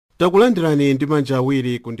Takulandirani ndi manja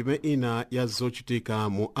awiri ku ndime ina ya zochitika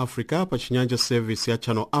mu Africa pa Chinyanja service ya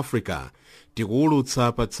Channel Africa.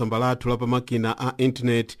 Tikuwulutsa pa tsamba lathu la pamakina a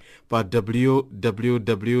internet pa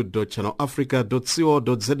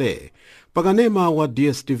www.channelafrica.co.za, pakanema wa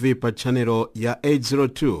DSTV pa channel ya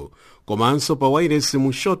 802, komanso pa wireless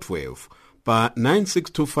mu shortwave pa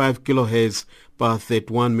 9625 kHz pa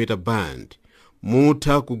 31 meter band.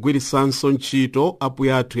 Mutha kugwiritsanso ntchito app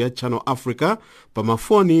yathu ya Channel Africa pa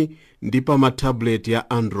mafoni ndi pa matablet ya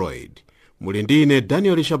Android. Muli ndine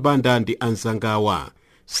Daniel Shabanda ndi anzangawa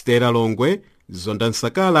Stella Longwe, Zonda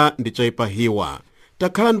Nsakala ndi Chaipa Hiwa.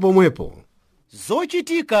 Takhalani pomwepo.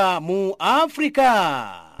 Zochitika mu Africa.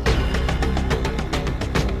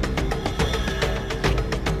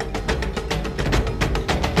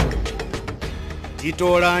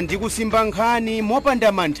 Titola ndi kusimba nkhani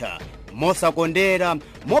mopanda mantha, mosakondera,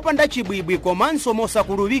 mopanda chibwibwi komanso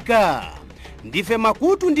mosakulubika. Ndife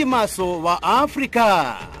makutu ndi maso wa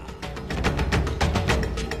Africa.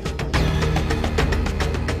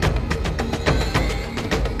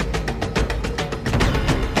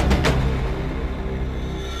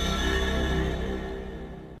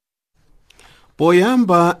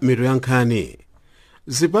 Poyamba mitu ya nkhani.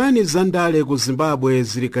 Zipani za ndale ku Zimbabwe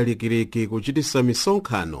zili kalikiliki kuchitisa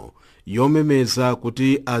misonkhano yomemeza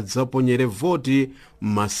kuti adzaponyere voti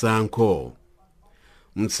m'masankho.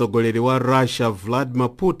 Mtsogoleri wa Russia Vladimir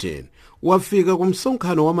Putin wafika ku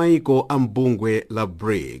msonkhano wa maiko a mbungwe la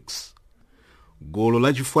BRICS. Gulu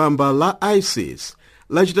lachifwamba la ISIS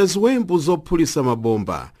lachita ziwembu zophulitsa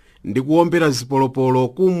mabomba ndi kuwombera zipolopolo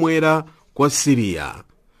kumwera kwa Syria.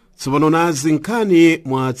 Tsopano nazi nkhani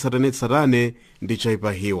mwa tsatanetsatane ndi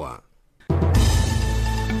Chaipa Hiwa.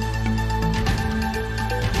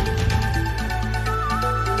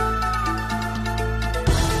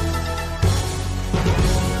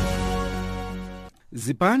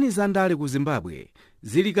 Zipani za ndale ku Zimbabwe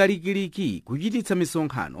zili kalikiliki kuchititsa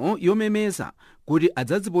misonkhano yomemeza kuti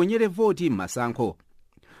adzadziponyere voti m'masankho.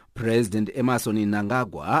 President Emmerson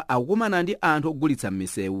Mnangagwa akukumana ndi anthu ogulitsa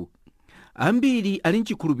m'misewu. Ambiri ali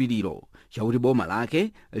nchikhulupiriro chakuti boma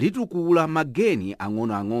lake litukula mageni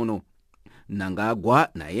ang'onoang'ono. Mnangagwa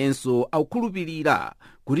nayenso akukhulupirira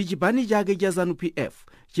kuti chipani chake cha ZANU-PF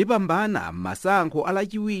chipambana m'masankho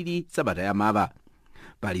alachiwiri sabata yamawa.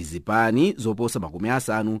 Pali zipani zoposa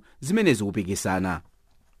 50 zimene zikupikisana.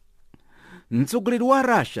 Mtsogoleri wa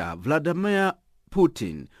Russia Vladimir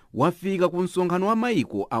Putin wafika ku msonkhano wa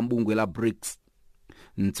maiko a mbungwe la BRICS.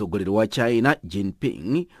 Mtsogoleri wa China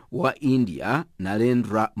Jinping, wa India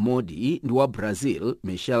Narendra Modi ndi wa Brazil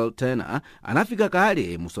Michel Temer anafika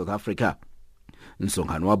kale mu South Africa.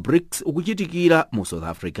 Msonkhano wa BRICS ukuchitikira mu South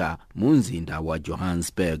Africa mu mzinda wa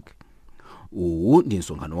Johannesburg. Uwu ndi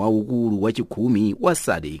msonkhano waukulu wachikhumi wa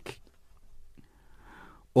SADC.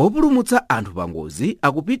 Opulumutsa anthu pangozi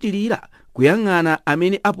akupitirira kuyang'ana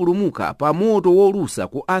amene apulumuka pa moto wolusa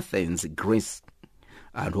ku Athens, Greece.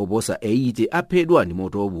 Anthu oposa 80 aphedwa ndi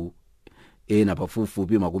motowu, ena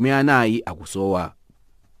pafupifupi 40 akusowa.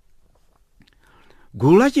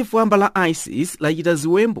 Gulu lachifwamba la ISIS lachita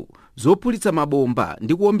ziwembu zophulitsa mabomba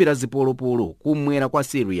ndi kuwombera zipolopolo kumwera kwa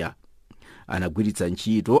Syria. Anagwiritsa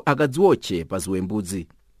ntchito akadziwotche pa ziwembuzi.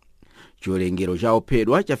 Chiwerengero cha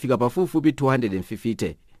ophedwa chafika pafupifupi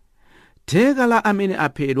 250. Theka la amene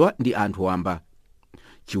aphedwa ndi anthu wamba.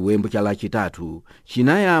 Chiwembu cha lachitatu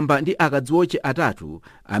chinayamba ndi akadziwotche atatu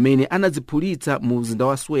amene anadziphulitsa mu mzinda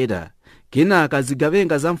wa Sweden. Kenaka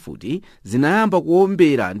zigawenga zamfuti zinayamba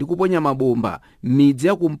kuwombera ndi kuponya mabomba m'midzi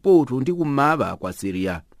ya kumpoto ndi kummawa kwa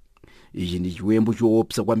Syria. Ichi ndi chiwembu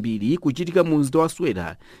choopsa kwambiri kuchitika mu mzinda wa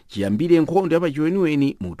Sweden chiyambire nkhondo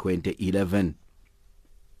yapachiweniweni mu 2011.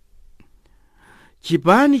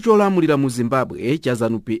 Chipani cholamulira mu Zimbabwe cha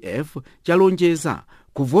ZANU-PF chalonjeza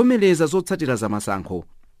kuvomereza zotsatira za masankho.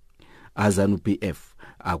 A ZANU-PF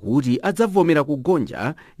akuti adzavomera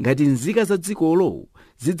kugonja ngati nzika za dzikolo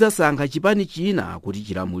zidzasankha chipani china kuti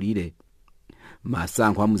chilamulire.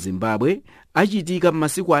 Masankho a mu Zimbabwe achitika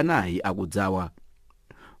m'masiku 4 akudzawa.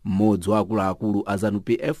 Mmodzi wa akuluakulu a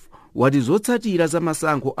ZANU-PF wati zotsatira za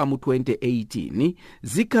masankho a mu 2018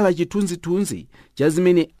 zikhala chithunzithunzi cha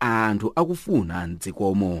zimene anthu akufuna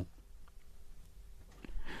mdzikomo.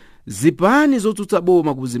 Zipani zotsutsa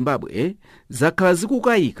boma ku Zimbabwe zakhala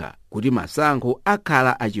zikukayika kuti masankho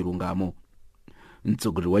akhala achilungamo.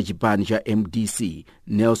 Mtsogoleri wa chipani cha MDC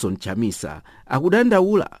Nelson Chamisa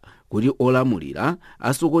akudandaula kuti olamulira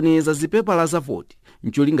asokoneza zipepala za voti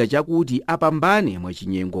ncholinga chakuti apambane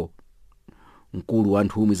mwachinyengo. Mkulu wa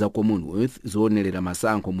nthumwi za Commonwealth zoonelera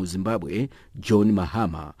masankho mu Zimbabwe John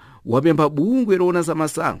Mahama wapempha bungwe loona za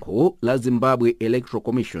masankho la Zimbabwe Electoral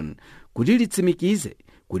Commission kuti litsimikize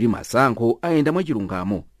kuti masankho ayenda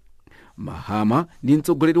mwachilungamo. Mahama ndi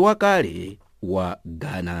mtsogoleri wakale wa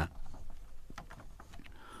Ghana.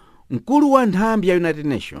 Mkulu wa nthambi ya United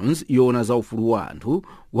Nations yoona za ufulu wa anthu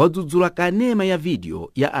wadzudzula kanema ya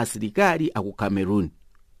video ya asilikali aku Cameroon.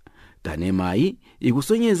 Kanemayi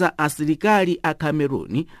ikusonyeza asilikali a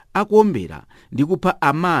Cameroon akuombera ndi kupha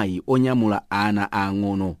amayi onyamula ana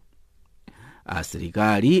ang'ono.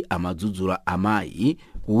 Asilikali amadzudzula amayi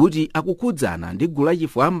kuti akukhudzana ndi gulu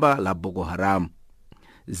lachifwamba la Boko Haram.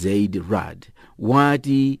 Zaid Rad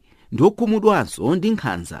wati ndiokhumudwanso ndi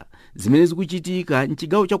nkhanza zimene zikuchitika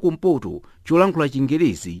mchigawo chakumpoto cholankhula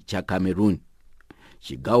Chingerezi cha Cameroon.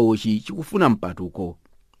 Chigawochi chikufuna mpatuko.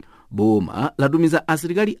 Boma latumiza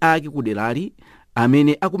asilikali ake kuderali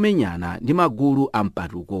amene akumenyana ndi magulu a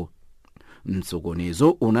mpatuko.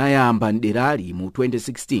 Msokonezo unayamba nderali mu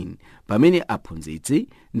 2016 pamene aphunzitsi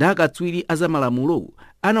ndi akatswiri azamalamulo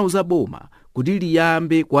anauza boma kuti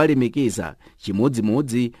liyambe kuwalemekeza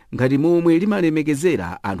chimodzimodzi ngati momwe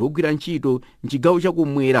limalemekezera anthu ogwira ntchito mchigawo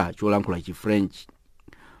chakumwera cholankhula Chifrench.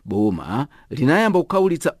 Boma linayamba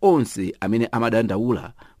kukhawulitsa onse amene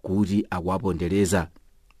amadandaula kuti akuwapondereza.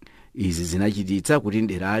 Izi zinachititsa kuti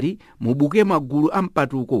nderali mubuke magulu a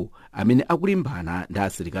mpatuko amene akulimbana ndi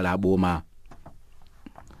asilikali a boma.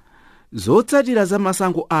 Zotsatira za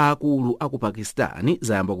masankho aakulu aku Pakistani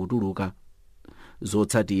zayamba kutuluka.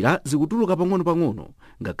 Zotsatira zikutuluka pang'ono-pang'ono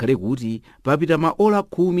ngakhale kuti papita maola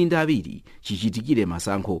 12 chichitikire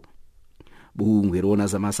masankho. Bungwe loona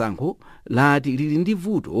za masankho lati lili ndi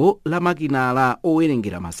vuto la makinala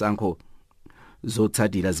owerengera masankho.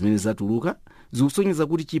 Zotsatira zimene zatuluka zikusonyeza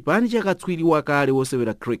kuti chipani chakatswiri wakale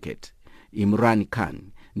wosewera cricket Imran Khan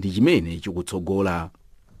ndi chimene chikutsogola.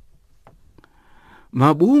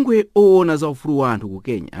 Mabungwe oona za ufulu wa anthu ku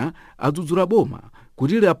Kenya adzudzula boma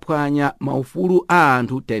kuti laphwanya maufulu a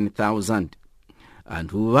anthu 10,000.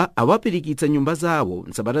 Anthuwa awapirikitsa nyumba zawo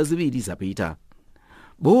nsabata ziwiri zapita.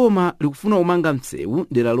 Boma likufuna umanga msewu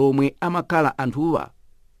dera lomwe amakhala anthuwa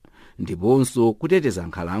ndiponso kuteteza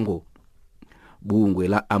nkhalango. Bungwe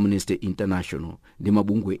la Amnesty International ndi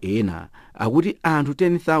mabungwe ena akuti anthu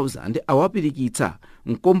 10,000 awapirikitsa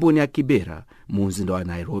mkomboni ya Kibera mu mzinda wa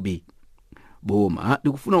Nairobi. Boma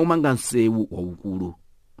likufuna umanga msewu waukulu.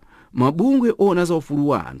 Mabungwe oona za ufulu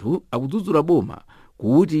wa anthu akudzudzula boma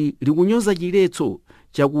kuti likunyoza chiletso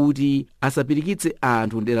chakuti asapirikitse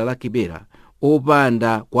anthu ndera la Kibera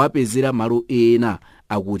opanda kuwapezera malo ena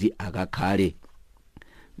akuti akakhale.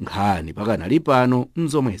 Nkhani pakanali pano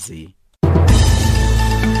mzomwezi.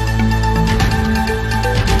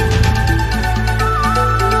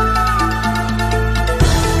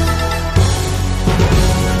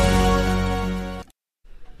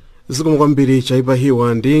 Zikomo kwambiri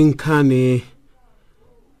chaipahiwa ndi nkhani.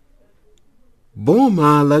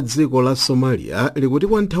 Boma la dziko la Somalia likuti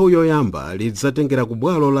kwa nthawi yoyamba lidzatengera ku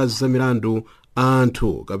bwalo la zamilandu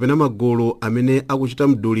anthu kapena magulu amene akuchita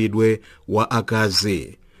mdulidwe wa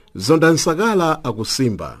akazi. Zonda Nsakala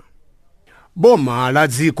akusimba. Boma la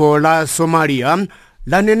dziko la Somalia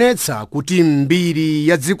lanenetsa kuti mbiri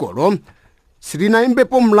ya dzikolo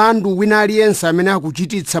silinayimbepo mlandu wina aliyense amene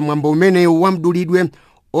akuchititsa mwambo umenewu wa mdulidwe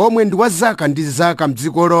omwe ndi wa zaka ndi zaka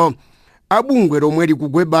mdzikolo. Abungwe lomwe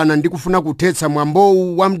likugwebana ndi kufuna kuthetsa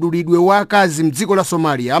mwambowu wa mdulidwe wa akazi mdziko la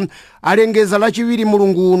Somalia alengeza lachiwiri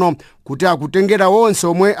mulungu uno kuti akutengera onse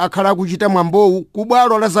omwe akhala akuchita mwambowu ku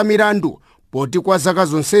bwalo la zamilandu poti kwa zaka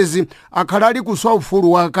zonsezi akhala ali kuswa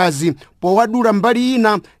ufulu wa akazi powadula mbali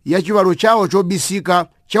ina ya chiwalo chawo chobisika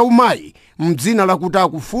cha umayi mdzina lakuti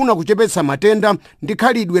akufuna kuchepetsa matenda ndi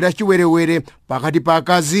khalidwe la chiwerewere pakati pa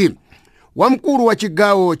akazi. Wamkulu wa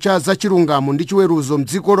chigawo cha zachilungamo ndi chiweruzo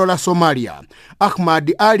mdziko la Somalia,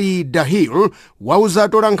 Ahmad Ali Dahil, wauza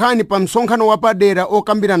atolankhani pa msonkhano wapadera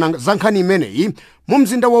okambirana za nkhani imeneyi mu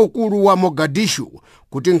mzinda waukulu wa Mogadishu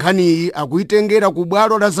kuti nkhaniyi akuitengera ku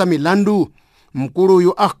bwalo la zamilandu.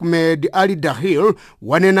 Mkuluyu Ahmed Ali Dahil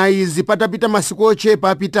wanena izi patapita masiku ochepa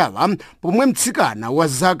apitala pomwe mtsikana wa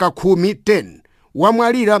zaka 10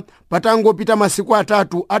 wamwalira patangopita masiku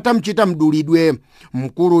atatu atamchita mdulidwe.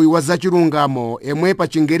 Mkuluyu wa zachilungamo emwe pa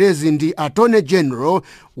Chingerezi ndi Attorney General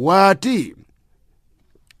wati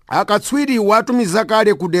akatswiri watumiza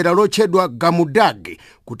kale ku dera lotchedwa Gamudag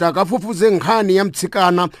kuti akafufuze nkhani ya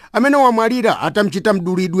mtsikana amene wamwalira atamchita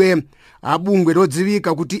mdulidwe. Abungwe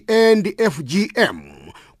lodziwika kuti NFGM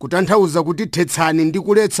kutanthauza kuti thetsani ndi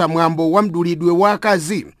kuletsa mwambo wa mdulidwe wa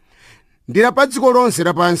akazi ndila pa dziko lonse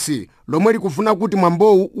lapansi lomwe likufuna kuti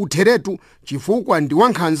mwambowu utheretu chifukwa ndi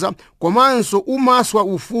wankhanza komanso umaswa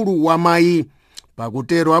ufulu wa mayi.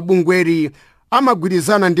 Pakutero abungweri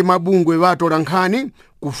amagwirizana ndi mabungwe watolankhani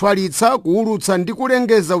kufalitsa, kuwulutsa ndi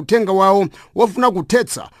kulengeza uthenga wawo wofuna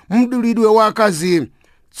kuthetsa mdulidwe wa akazi.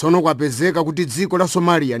 Tsono kwapezeka kuti dziko la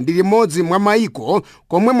Somalia ndi limodzi mwa mayiko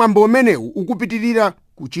komwe mwambo umenewu ukupitirira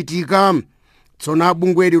kuchitika. Tsono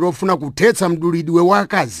abungweli lofuna kuthetsa mdulidwe wa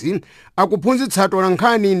akazi akuphunzitsa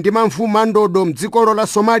atolankhani ndi mafumu andodo mdzikolo la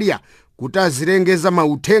Somalia kuti azilengeza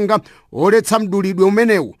mauthenga oletsa mdulidwe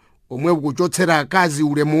umenewu omwe ukuchotsera akazi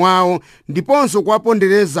ulemu wawo ndiponso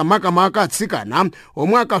kuwapondereza makamaka atsikana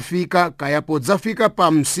omwe akafika kaya podzafika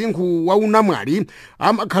pa msinkhu wa unamwali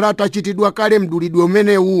amakhala atachitidwa kale mdulidwe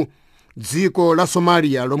umenewu. Dziko la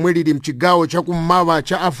Somalia lomwe lili mchigawo chakummawa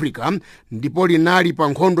cha Africa ndipo linali pa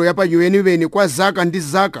nkhondo ya pachiweniweni kwa zaka ndi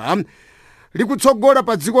zaka, likutsogola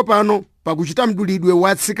pa dziko pano pakuchita mdulidwe wa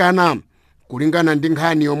atsikana. Kulingana ndi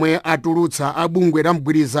nkhani yomwe atulutsa abungwe la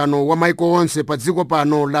mgwirizano wa maiko onse pa dziko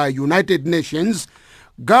pano la United Nations,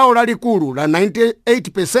 gawo lalikulu la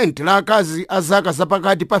 98% la akazi a zaka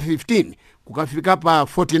zapakati pa 15 kukafika pa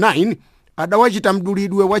 49 adawachita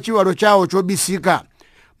mdulidwe wa chiwalo chawo chobisika.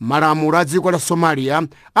 Malamulo a dziko la Somalia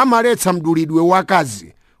amaletsa mdulidwe wa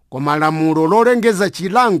akazi, koma lamulo lolengeza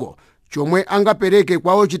chilango chomwe angapereke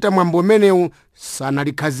kwa ochita mwambo umenewu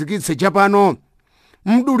sanalikhazikitse chapano.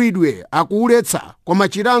 Mdulidwe akuuletsa, koma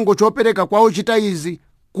chilango chopereka kwa ochita izi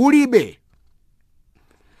kulibe.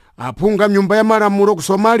 Aphunga mnyumba ya malamulo ku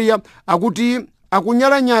Somalia akuti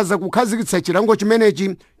akunyalanyaza kukhazikitsa chilango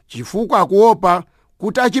chimenechi chifukwa akuopa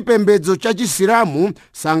kuti achipembedzo cha Chisilamu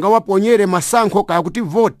sangawaponyere masankho kakuti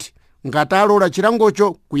voti ngati alola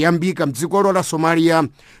chilangocho kuyambika mdzikolo la Somalia.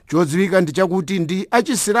 Chodziwika ndi chakuti ndi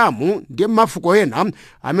achisilamu ndi mafuko ena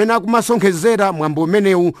amene akumasonkhezera mwambo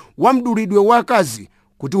umenewu wa mdulidwe wa akazi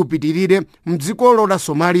kuti upitirire mdzikolo la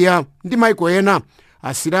Somalia ndi maiko ena.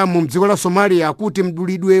 Asilamu mdziko la Somalia akuti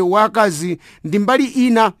mdulidwe wa akazi ndi mbali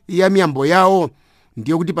ina ya miyambo yawo.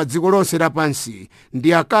 Ndiyo kuti pa dziko lonse lapansi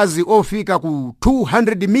ndi akazi ofika ku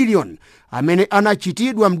 200 million amene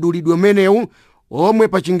anachitidwa mdulidwe umenewu, omwe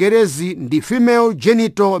pa Chingerezi ndi female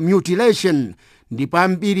genital mutilation, ndipo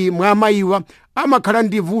ambiri mwa amayiwa amakhala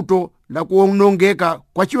ndi vuto la kuonongeka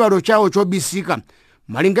kwa chiwalo chawo chobisika,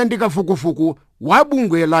 malinga ndi kafukufuku wa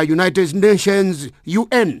bungwe la United Nations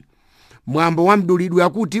UN. Mwambo wa mdulidwe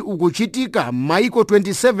akuti ukuchitika maiko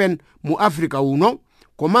 27 mu Africa uno,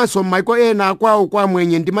 komanso maiko ena akwawo kwa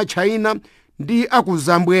mwenye ndi maChina ndi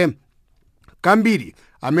akuzambwe. Kambiri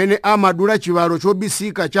amene amadula chiwalo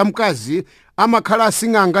chobisika cha mkazi amakhala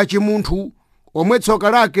asing'anga chimunthu, omwe tsoka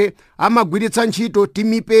lake amagwiritsa ntchito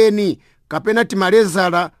timipeni kapena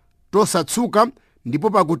timalezala tosatsuka, ndipo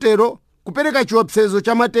pakutero kupereka chiopsezo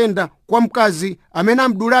cha matenda kwa mkazi amene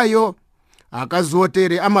amdulayo. Akazi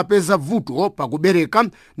otere amapeza vuto pakubereka,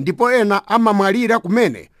 ndipo ena amamwalira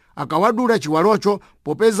kumene akawadula chiwalocho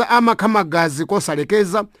popeza amakha magazi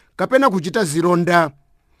kosalekeza kapena kuchita zilonda.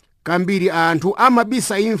 Kambiri anthu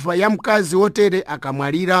amabisa imfa ya mkazi otere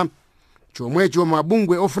akamwalira. Chomwecho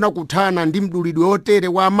mabungwe ofuna kuthana ndi mdulidwe otere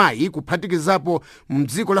wa amayi kuphatikizapo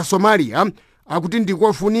mdziko la Somalia akuti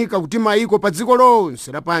ndikofunika kuti mayiko pa dziko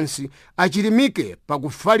lonse lapansi achilimike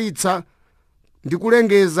pakufalitsa ndi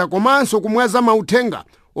kulengeza komanso kumwaza mauthenga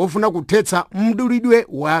ofuna kuthetsa mdulidwe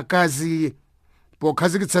wa akazi,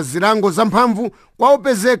 pokhazikitsa zilango zamphamvu kwa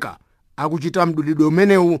opezeka akuchita mdulidwe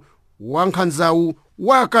umenewu wa nkhanzawu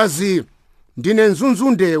wa akazi. Ndine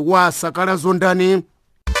Nzunzunde wa Sakala Zondani.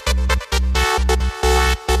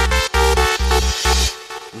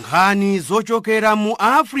 Nkhani zochokera mu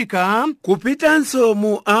Africa kupitanso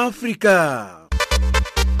mu Africa.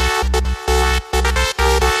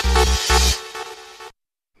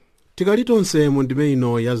 Tikali tonse mu ndime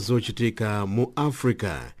ino ya zochitika mu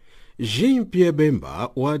Africa. Jean-Pierre Bemba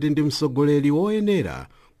wati ndi mtsogoleri woyenera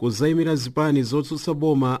kuzayimira zipani zotsutsa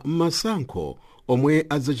boma m'masankho omwe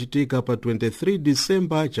adzachitika pa 23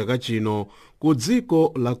 Disemba chaka chino ku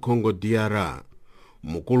dziko la Congo DR.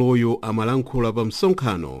 Mkuluyu amalankhula pa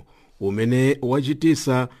msonkhano umene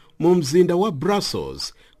wachitisa mu mzinda wa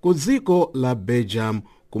Brussels ku dziko la Belgium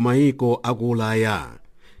ku mayiko aku Ulaya.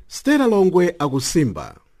 Stella Longwe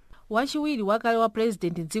akusimba. Wachiwiri wakale wa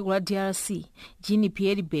president dziko la DRC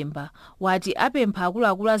Jean-Pierre Bemba wati apempha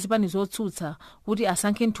akuluakulu a zipani zotsutsa kuti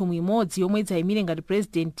asankhe nthumwi imodzi yomwe idzayimire ngati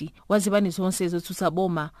president wa zipani zonse zotsutsa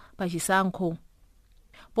boma pa chisankho.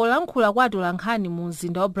 Polankhula kwa atolankhani mu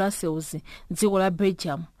mzinda wa Brussels dziko la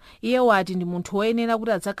Belgium, iye wati ndi munthu woyenera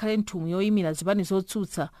kuti adzakhale nthumwi yoyimira zipani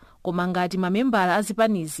zotsutsa, koma ngati mamembala a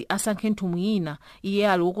zipanizi asankhe nthumwi ina iye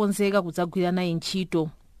ali wokonzeka kudzagwira naye ntchito.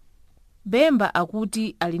 Bemba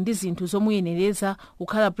akuti ali ndi zinthu zomuyenereza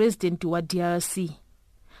kukhala president wa DRC.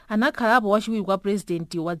 Anakhalapo wachiwiri kwa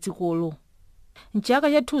president wa dzikolo.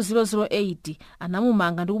 mchaka cha 2008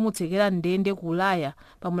 anamumanga ndi kumutsekera ndende ku ulaya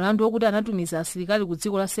pa mulandu wokuti anatumiza asilikali ku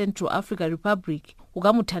dziko la Central African Republic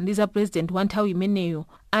kukamuthandiza president wa nthawi imeneyo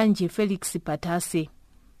Anje Felix Patase.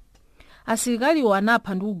 Asilikaliwo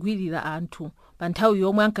anapha ndi kugwirira anthu pa nthawi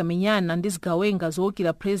yomwe ankamenyana ndi zigawenga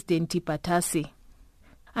zowukira president Patase.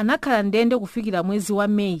 Anakhala ndende kufikira mwezi wa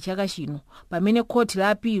Meyi chaka chino pamene khoti la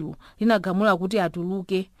apilu linagamula kuti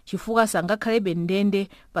atuluke chifukwa sangakhalebe ndende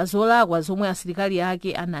pa zolakwa zomwe asilikali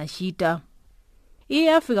ake anachita.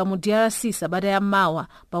 Iye afika mu DRC sabata ya mawa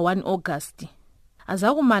pa 1 August.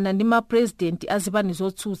 Azakumana ndi mapresidenti a zipani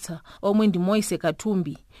zotsutsa omwe ndi Moise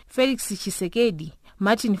Katumbi, Felix Tshisekedi,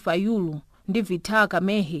 Martin Fayulu ndi Vital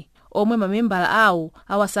Kamerhe omwe mamembala awo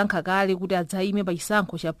awasankha kale kuti adzayime pa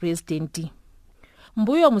chisankho cha presidenti.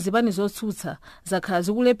 Mbuyo muzipani zotsutsa zakhala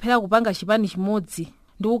zikulephera kupanga chipani chimodzi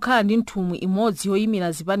ndi kukhala ndi nthumwi imodzi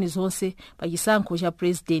yoyimira zipani zonse pa chisankho cha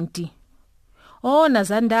presidenti. Oona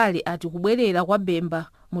za ndale ati kubwerera kwa Bemba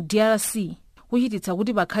mu DRC kuchititsa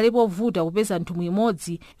kuti pakhale povuta kupeza nthumwi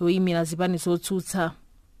imodzi yoyimira zipani zotsutsa.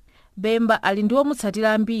 Bemba ali ndi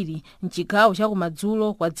omutsatira ambiri mchigawo cha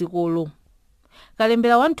kumadzulo kwa dzikolo.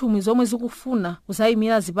 Kalembera wa nthumwi zomwe zikufuna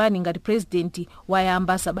kuzayimira zipani ngati presidenti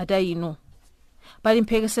wayamba sabata ino. Pali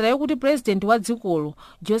mphekesera yokuti president wa dzikolo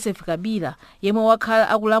Joseph Kabila yemwe wakhala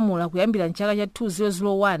akulamula kuyambira mchaka cha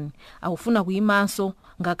 2001 akufuna kuyimanso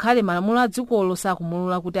ngakhale malamulo a dzikolo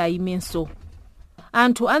sakumulula kuti ayimenso.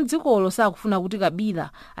 Anthu a dzikolo sakufuna kuti Kabila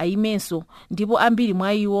ayimenso ndipo ambiri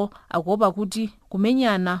mwa iwo akuopa kuti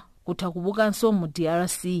kumenyana kutha kubukanso mu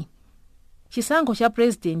DRC. Chisankho cha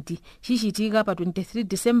president chichitika pa 23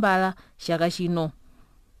 Disembala chaka chino.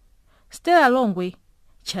 Stella Longwe,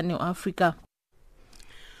 Channel Africa.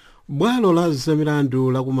 Bwalo la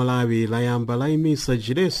zamilandu la ku Malawi layamba layimisa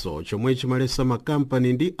chiletso chomwe chimalesa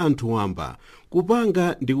makampani ndi anthu wamba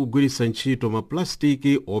kupanga ndi kugwiritsa ntchito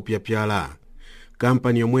maplastiki opyapyala.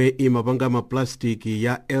 Kampani yomwe imapanga maplastiki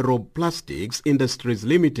ya Aero Plastics Industries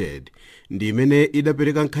Limited ndi imene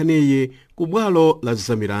idapereka nkhaniyi ku bwalo la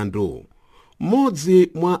zamilandu.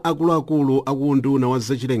 Mmodzi mwa akuluakulu akunduna wa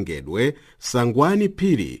zachilengedwe Sangwani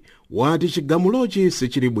Phiri wati chigamulochi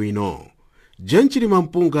sichili bwino. Jenchili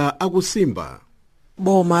Mampunga akusimba.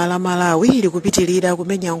 Boma la Malawi likupitilira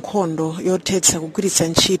kumenya nkhondo yothetsa kugwiritsa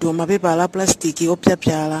ntchito mapepala a plastiki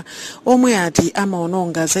opyapyala omwe ati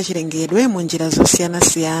amaononga zachilengedwe mu njira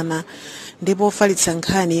zosiyanasiyana. Ndipo ofalitsa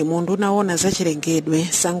nkhani mu nduna wona zachilengedwe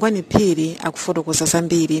Sangwani Phiri akufotokoza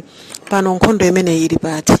zambiri. Pano nkhondo imeneyi ili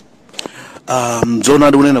pati. Mzona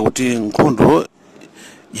ndikunena kuti nkhondo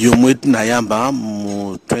yomwe tinayamba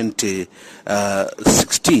mu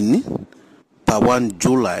 2016 pa 1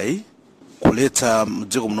 July kuletsa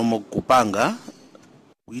mdziko munomo kupanga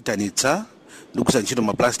kuyitanitsa ndi kugwiritsa ntchito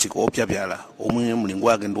maplastic opyapyala omwe mlingo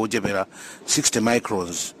wake ndi ochepera 60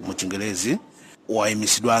 microns mu Chingerezi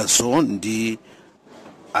wayimisidwanso ndi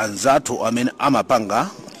anzathu amene amapanga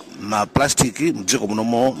maplastiki mdziko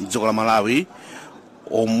munomo mdziko la Malawi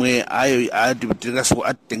omwe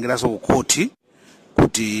atitengeranso kukhoti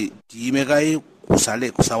kuti tiyimekayi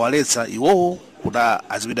kusawaletsa iwowo kuti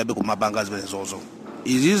azipitabe kumapanga zimenezozo.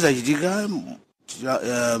 Izi zachitika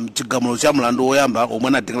chigamulo cha mlandu woyamba omwe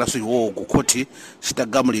anatengeranso iwowo kukhoti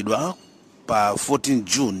chitagamulidwa pa 14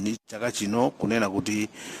 June chaka chino kunena kuti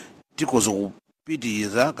tikozo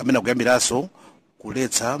kupitiriza kamena kuyambiranso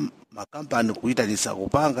kuletsa makampani kuyitanitsa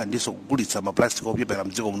kupanga ndiso kugulitsa maplastic opyapyala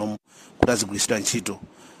mdziko munomu kuti azigwiritsidwa ntchito.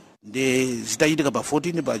 Ndi zitachitika pa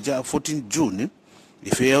 14 June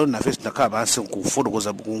ifeyo nafe tinakhala pansi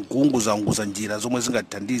kufotokoza kuunguza njira zomwe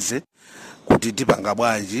zingatithandize kuti tipanga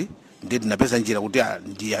bwanji ndi tinapeza njira kuti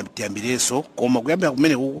tiyambirenso koma kuyambira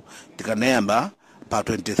kumeneku tikanayamba pa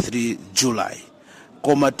 23 July.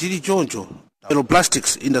 Koma tili choncho Aero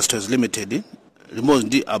Plastics Industries Limited limodzi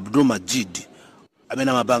ndi Abdul Majid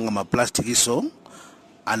amene amapanga maplastikiso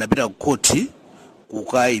anapita kukhoti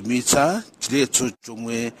kukayimitsa chiletso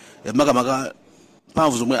chomwe makamaka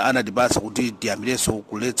mphamvu zomwe anatipatsa kuti tiyambirenso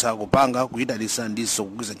kuletsa kupanga kuyitanitsa ndiso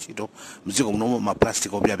kugwiritsa ntchito mdziko munomo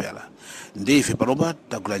maplastic opyapyala. Ndi ife panopa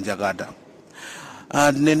tagula njakata.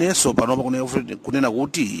 Tinenenso panopa kunena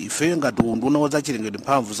kuti ife ngati unduna wa zachilengedwe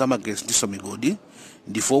mphamvu za magetsi ndiso migodi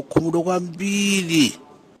ndife okhumudwa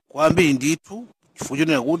kwambiri ndithu chifukwa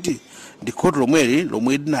chonena kuti ndi khoti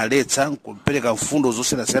lomwe linaletsa kupereka mfundo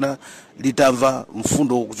zosiyanasiyana litamva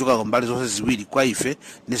mfundo kuchoka mbali zonse ziwiri kwa ife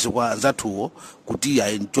ndiso kwa anzathuwo kuti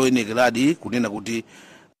choyenekeradi kunena kuti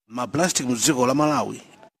maplastic mdziko la Malawi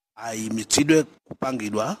ayimitsidwe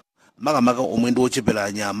kupangidwa makamaka omwe ndi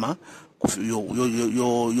ochepera nyama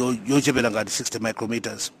yochepera ngati 60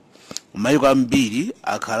 micrometers. mayiko ambiri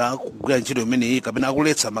akhala kugwira ntchito imeneyi kapena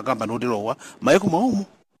akuletsa makampani oterowa mayiko mwaomo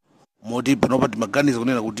moti panopa timaganiza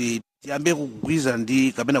kunena kuti tiyambe kugwiza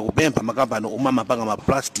ndi kapena kupempha makampani omwe amapanga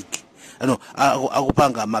maplastic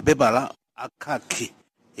akupanga mapepala akhakhi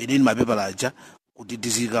eneni mapepala aja kuti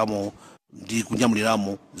tizikamo ndi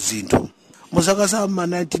kunyamuliramo zinthu muzaka za ma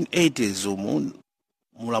 1980s umu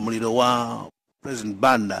mulamuliro wa President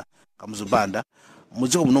Banda Kamuzu Banda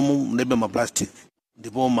muziko munomu munebe maplastic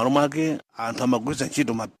ndipo malo mwake anthu amagwiritsa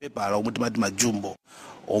ntchito mapepala omwe timati majumbo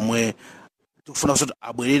omwe tikufuna kuti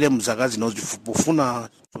abwerere mzaka zino pofuna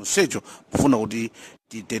chonsecho pofuna kuti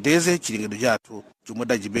titeteze chilengedwe chathu chomwe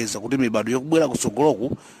tachipeza kuti mibado yokubwera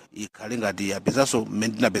kutsogoloku ikhale ngati yapezanso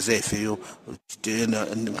mmene tinapeza ifeyo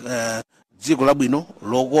dziko labwino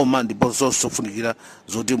lokoma ndiponso zofunikira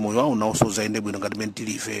zoti moyo unawonso uzayende bwino ngati mmene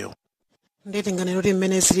tili ifeyo. Ndeti ngane kuti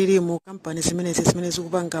mmene zilili mu kampani zimene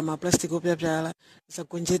zikupanga maplastic opyapyala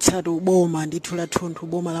zagonjetsatu boma ndithu la thunthu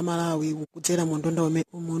boma la Malawi kudzera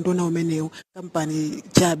munduna umenewu kampani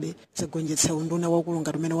chabe zagonjetsa unduna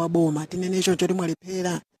wakulunga umene wa boma tinene choncho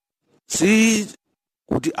timwalephera si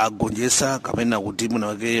kuti agonjetsa kapena kuti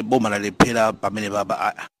munawake boma lalephera pamene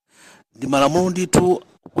baba ndi malamulo ndithu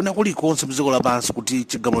kuna kulikonse mdziko lapansi kuti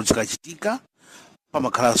chigamulo chikachitika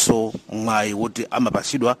pamakhalanso mwayi woti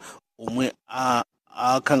amapasidwa omwe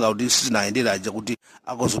akhanga kuti sizinayendera aja kuti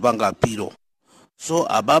akozopanga apiro so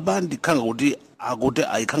ababa ndikhanga kuti akuti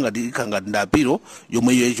ikhanga ndi apiro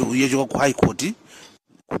yomwe yecho ku high court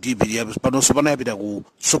kuti panonso panayapita ku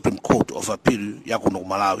Supreme Court of Appeal yakuno ku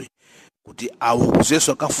Malawi kuti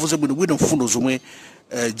awukuzenso akafuze bwinobwino mfundo zomwe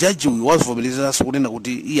jaji uyu wazivomerezanso kunena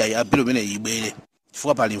kuti iyayi apilo imene ibwere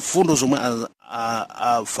chifukwa pali mfundo zomwe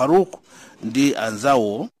Faruk ndi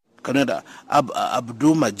anzawo kaneda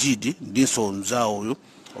Abdul Majid ndinso mzawo uyu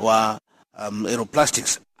wa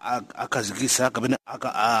Aeroplastics akazikisa kapena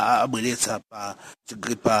abweretsa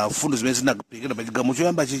pa mfundo zimene zinapekera pa chigamulo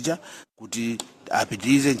choyamba chija kuti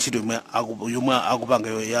apitirize ntchito yomwe akupanga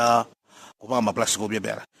ya kupanga maplastic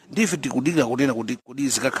opyapyala ndife tikudikira kunena kuti kodi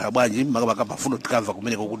zikakhala bwanji makamaka pafundo tikamva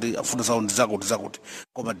kumeneko kuti afundo zawo ndizakuti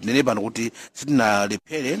koma tinene pano kuti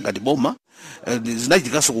sitinalephere ngati boma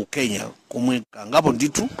zinachitika ku Kenya komwe kangapo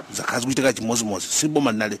ndithu zakhazi kuchitika chimozimozi si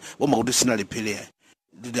boma linale boma kuti sinalephere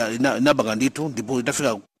inabanga ndithu ndipo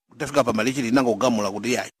itafika pa malichi linangogamula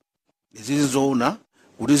kuti yayi izi zoona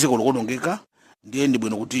kuti ziko lokonongeka ndiye ndi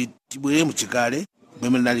bwino kuti tibwere muchikale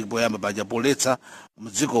mwemwe linali poyamba paja poletsa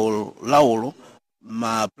mdziko lawolo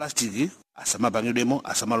ma plastic asamapangidwemo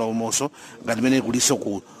asamalomonso ngati mene kuliso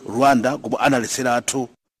ku Rwanda komwe analetsera athu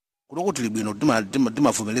kuti libwino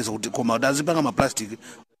timavomereza kuti koma azipanga ma plastic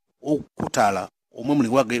okutala omwe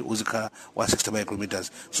mlingo wake uzikhala wa 65 km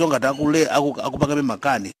so ngati akupanga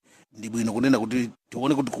makani ndi bwino kunena kuti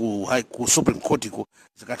tione kuti ku Supreme Court ko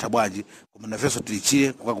zikatha bwanji koma nafenso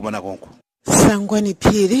tilichire kukakumana konko. Sangwani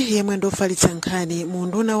Phiri yemwe ndofalitsa nkhani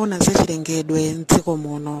mundu unaona zachilengedwe mdziko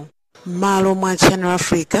muno malo mwa Channel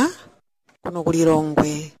Africa kuno ku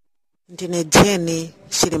Lilongwe ndine Jeni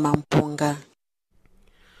Chilima Mpunga.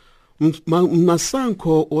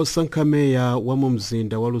 Masankho osankha meya wa mu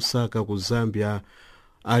mzinda wa Lusaka ku Zambia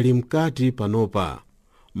ali mkati panopa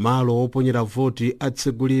malo oponyera voti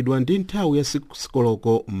atsegulidwa ndi nthawi ya 6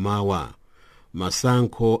 koloko mmawa.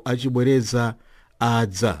 Masankho achibwereza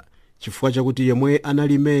adza chifukwa chakuti yemwe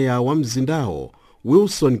anali meya wa mzindawo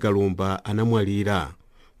Wilson Kalumba anamwalira.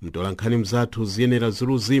 Mtolankhani mzathu ziyenera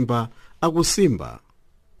Zuluzimba akusimba.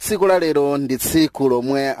 Tsiku la lero ndi tsiku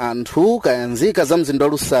lomwe anthu kayanzika za mzinda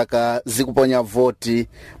wa Lusaka zikuponya voti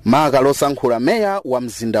maka losankhula meya wa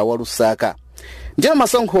mzinda wa Lusaka. Njira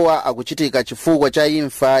masankhowa akuchitika chifukwa cha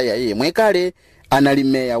imfa ya yemwe kale anali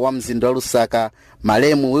meya wa mzinda wa Lusaka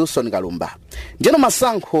malemu Wilson Kalumba. Njira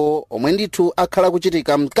masankho omwe ndithu akhala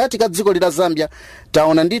kuchitika mkati ka dziko la Zambia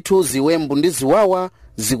taona ndithu ziwembu ndi ziwawa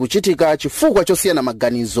zikuchitika chifukwa chosiyana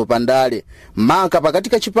maganizo pandale maka pakati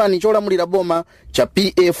ka chipani cholamulira boma cha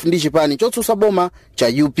PF ndi chipani chotsutsa boma cha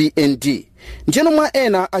UPND. Njeno mwa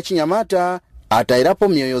ena achinyamata atayirapo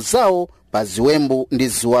miyoyo zawo pa ziwembu ndi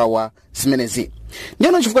ziwawa zimenezi.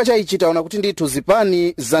 Njeno chifukwa cha ichi taona kuti ndithu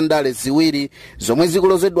zipani za ndale ziwiri zomwe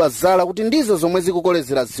zikulozedwa zala kuti ndizo zomwe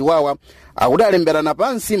zikukolezera ziwawa akudalemberana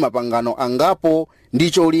pansi mapangano angapo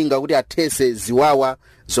ndicho ulinga kuti athese ziwawa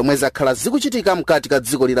zomwe zakhala zikuchitika mkati ka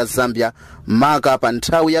dziko la Zambia maka pa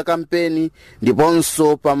nthawi ya kampeni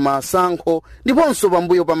ndiponso pa masankho ndiponso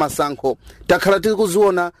pambuyo pa masankho takhala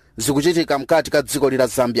tikuziona zikuchitika mkati ka dziko la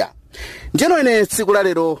Zambia. Njeno ine tsiku la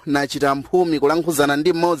lero nachita mphumi kulankhuzana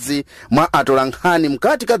ndi mmodzi mwa atolankhani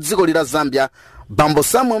mkati ka dziko la Zambia Bambo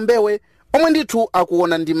Samuel Mbewe omwe ndithu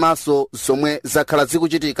akuona ndi maso zomwe zakhala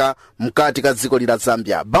zikuchitika mkati ka dziko la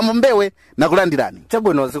Zambia. Bambo Mbewe, nakulandirani.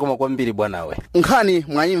 Chabwino zikomo kwambiri bwanawe. Nkhani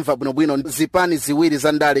mwayimva bwinobwino, zipani ziwiri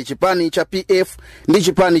za ndale, chipani cha PF ndi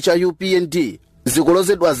chipani cha UPND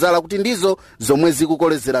zikulozedwa zala kuti ndizo zomwe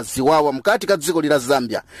zikukolezera ziwawa mkati ka dziko la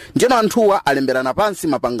Zambia. Njeno anthuwa alemberana pansi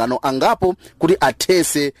mapangano angapo kuti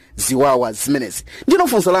athese ziwawa zimenezi. Njeno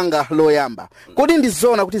funso langa loyamba, kodi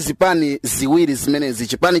ndizona kuti zipani ziwiri zimenezi,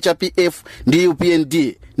 chipani cha PF ndi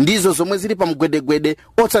UPND, ndizo zomwe zili pa mgwedegwede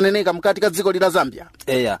otsaneneka mkati ka dziko la Zambia?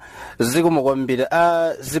 Eya, zikomo kwambiri.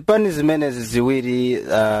 Zipani zimenezi ziwiri,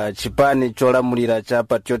 chipani cholamulira cha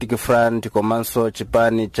Patriotic Front komanso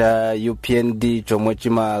chipani cha UPND chomwe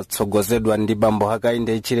chimatsogozedwa ndi Bambo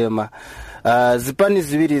Hakainde Hichilema, zipani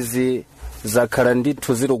ziwirizi zakhala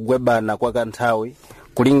ndithu zikugwebana kwa kanthawi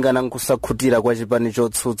kulingana nkusakhutira kwa chipani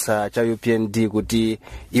chotsutsa cha UPND kuti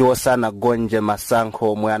iwo sanagonje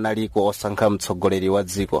masankho omwe analiko osankha mtsogoleri wa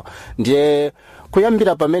dziko. Ndiye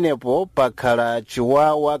kuyambira pamenepo pakhala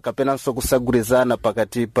chiwawa kapenanso kusagwirizana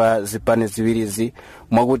pakati pa zipani ziwirizi,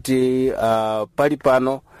 mwakuti pali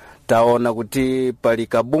pano taona kuti pali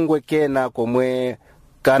kabungwe kena komwe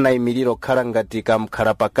kana imiriro khala ngati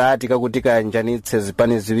kamkhala pakati kakuti kayanjanitse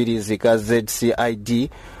zipani ziwirizi ka ZCID,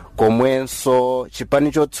 komwenso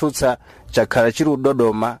chipani chotsutsa chakhala chiri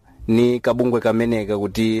Dodoma ni kabungwe kameneka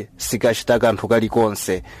kuti sikachita kanthu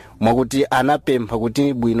kalikonse, mwakuti anapempha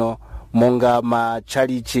kuti bwino monga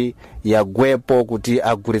matchalichi yagwepo kuti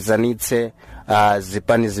agwirizanitse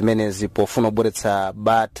zipani zimenezi pofuna kubweretsa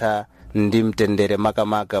bata ndi mtendere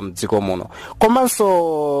makamaka mdziko muno.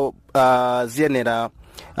 Komanso ziyenera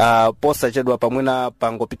posachedwa pamwina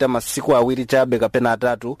pangopita masiku awiri chabe kapena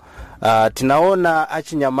atatu, tinaona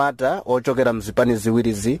achinyamata ochokera mzipani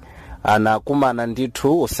ziwirizi anakumana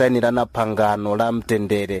ndithu osayinirana pangano la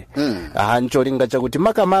mtendere. Ncholinga chakuti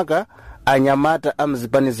makamaka anyamata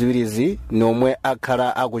amzipani ziwirizi ni omwe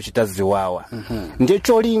akhala akuchita ziwawa. Ndiye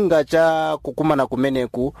cholinga cha kukumana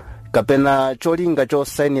kumeneku kapena cholinga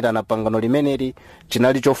chosayinirana pangano limeneli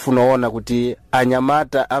chinali chofunaona kuti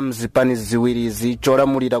anyamata amzipani ziwirizi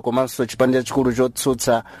cholamulira komanso chipani chachikulu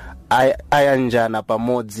chotsutsa ayanjana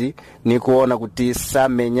pamodzi ni kuona kuti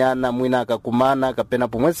samenyana mwina akakumana kapena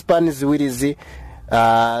pomwe zipani ziwirizi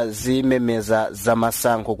zimemeza za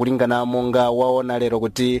masankho kulingana monga waona lero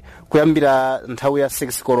kuti kuyambira nthawi ya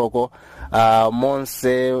 6 koloko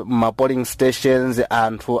monse ma polling stations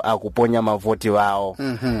anthu akuponya mavoti wawo.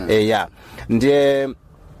 Eya, ndiye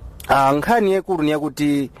nkhani yekulu ni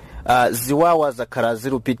yakuti ziwawa zakhala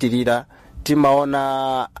zirupitirira.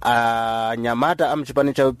 Timaona anyamata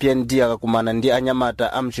amchipani cha UPND akakumana ndi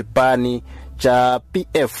anyamata amchipani cha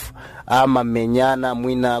PF amamenyana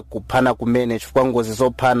mwina kuphana kumene chifukwa ngozi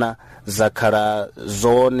zophana zakhala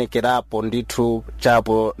zoonekerapo ndithu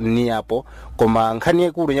chapo niyapo, koma nkhani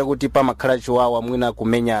yekulu yakuti pamakhala chiwawa mwina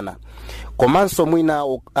kumenyana. Komanso mwina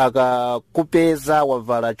akakupeza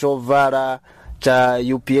wavala chovala cha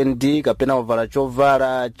UPND kapena wavala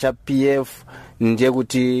chovala cha PF, ndiye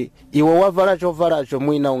kuti iwo wavala chovalacho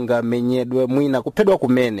mwina ungamenyedwe mwina kuphedwa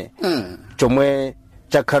kumene. Chomwe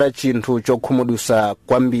chakhala chinthu chokhumudwitsa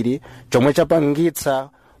kwambiri, chomwe chapangitsa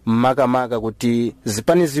makamaka kuti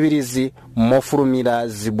zipani ziwirizi mofulumira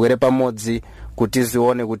zibwere pamodzi kuti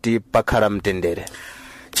zione kuti pakhala mtendere.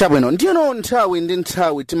 Chabwino, ndiyeno nthawi ndi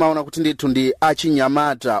nthawi timaona kuti ndithu ndi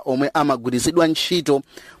achinyamata omwe amagwirizidwa ntchito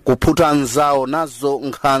kuphuta anzawo nazo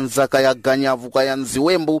nkhanza kaya ganyavu kaya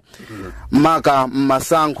nziwembu maka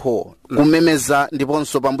masankho kumemeza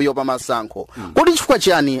ndiponso pambuyo pa masankho. Kuti chifukwa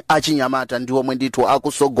chani achinyamata ndi omwe ndithu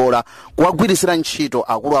akusogola kuwagwirisira ntchito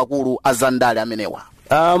akuluakulu azandale amenewa?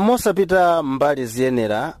 Mosapita mbali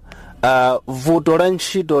ziyenera, vuto la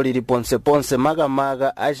ntchito lili ponseponse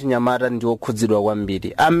makamaka achinyamata ndi okhudzidwa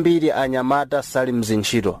kwambiri. Ambiri anyamata sali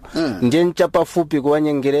mzintchito. Ndiye nchapafupi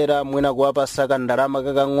kuwanyengerera mwina kuwapasaka ndalama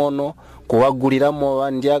kakang'ono, kuwagulira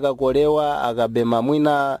mowa ndi akakolewa akabema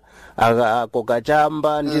mwina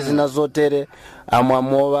akokachamba ndi zina zotere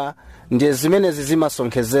amwamowa. Ndiye zimenezi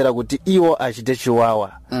zimasonkhezera kuti iwo achite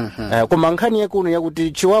chiwawa. Koma nkhani yakulu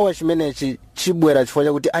yakuti chiwawa chimenechi chibwera chifukwa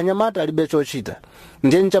chakuti anyamata alibe chochita.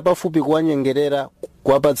 Ndiye nchapafupi kuwanyengerera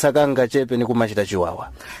kuwapatsa kanga chepe ni kumachita chiwawa.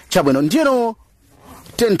 Chabwino, ndiyeno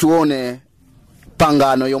tentuone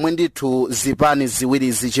pangano yomwe ndithu zipani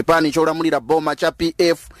ziwirizi, chipani cholamulira boma cha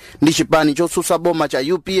PF ndi chipani chotsutsa boma cha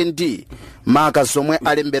UPND, maka zomwe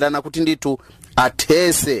alemberana kuti ndithu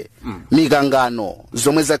athese mikangano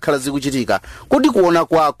zomwe zakhala zikuchitika. Kuti kuona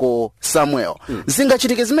kwako Samuel,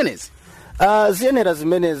 zingachitike zimenezi? ziyenera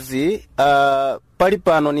zimenezi pali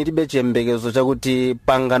pano nilibe chiyembekezo chakuti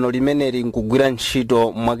pangano limeneli nkugwira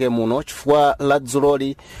ntchito mwake muno chifukwa la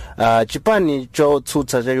dzuloli chipani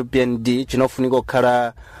chotsutsa cha UPND chinofunika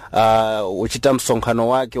kukhala uchita msonkhano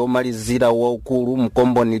wake omalizira waukulu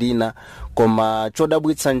mkomboni lina, koma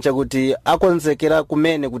chodabwitsa nchakuti akonzekera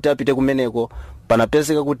kumene kuti apite kumeneko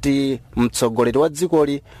panapezeka kuti mtsogoleri wa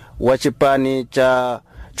dzikoli wa chipani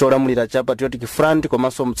cholamulira cha Patriotic Front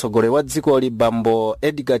komanso mtsogoleri wa dzikoli Bambo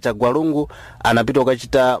Edgar Chagwalungu anapita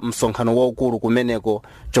kukachita msonkhano waukulu kumeneko,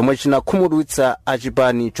 chomwe chinakhumudwitsa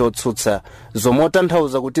achipani chotsutsa, zomwe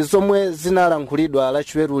tanthauza kuti zomwe zinalankhulidwa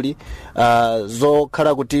lachiweruli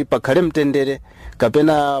zokhala kuti pakhale mtendere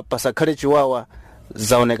kapena pasakhale chiwawa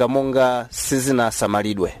zaoneka monga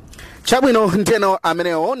sizinasamalidwe. Chabwino ndeno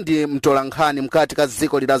amenewo ndi mtolankhani mkati ka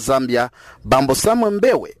dziko la Zambia Bambo Samuel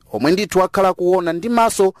Mbewe, omwe ndithu akhala kuona ndi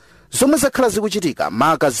maso zomwe zakhala zikuchitika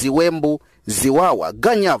maka ziwembu ziwawa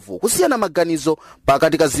ganyavu kusiyana maganizo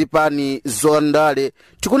pakati ka zipani zondale,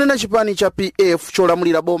 tikunena chipani cha PF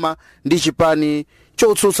cholamulira boma ndi chipani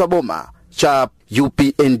chotsutsa boma cha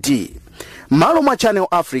UPND. Malo mwa Channel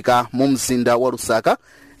Africa mu mzinda wa Lusaka,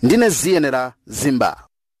 ndine ziyenera Zimba.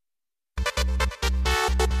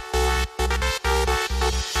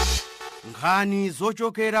 Nkhani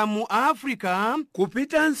zochokera mu Africa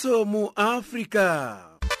kupitanso mu Africa.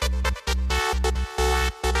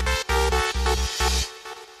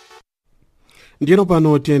 Ndiyeno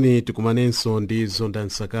pano tiyeni tikumanenso ndi Zonda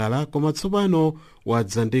Nsakala, koma tsopano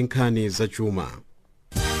wadza ndi nkhani zachuma.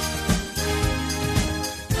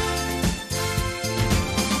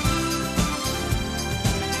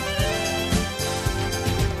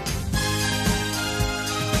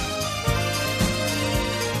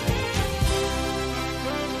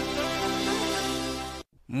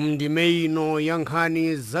 Ndime ino ya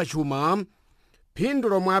nkhani zachuma, phindu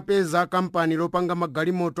lomwe apeza kampani lopanga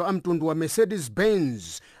magalimoto a mtundu wa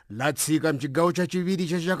Mercedes-Benz latsika mchigawo chachiwiri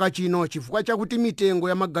cha chaka chino chifukwa chakuti mitengo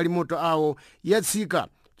ya magalimoto awo yatsika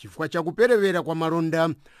chifukwa chakuperewera kwa malonda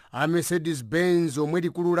a Mercedes-Benz, omwe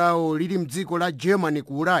likulu lawo lili mdziko la Germany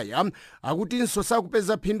ku Ulaya, akutinso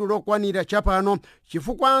sakupeza phindu lokwanira chapano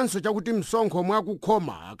chifukwanso chakuti msonkho omwe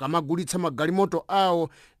akukhoma akamagulitsa magalimoto awo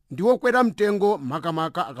ndiwokwera mtengo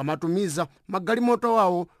makamaka akamatumiza magalimoto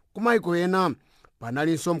awo ku maiko ena.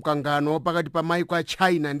 Panalinso mkangano pakati pa maiko a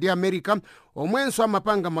China ndi America omwenso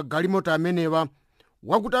amapanga magalimoto amenewa,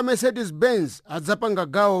 wakuti a Mercedes-Benz adzapanga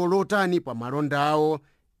gawo lotani pa malonda awo.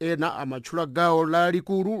 Ena amatchula gawo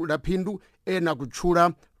lalikulu la phindu, ena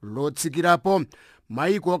kutchula lotsikirapo.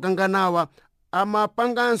 Maiko okanganawa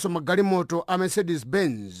amapanganso magalimoto a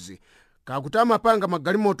Mercedes-Benz kakuti amapanga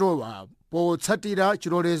magalimotowa potsatira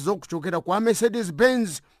chilolezo kuchokera kwa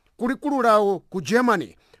Mercedes-Benz kulikulu lawo ku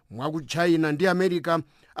Germany. Mwaku China ndi America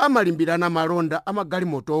amalimbirana malonda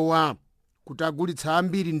amagalimotowa kuti agulitsa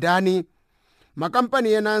ambiri ndani.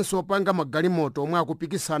 Makampani enanso opanga magalimoto omwe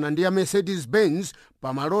akupikisana ndi a Mercedes-Benz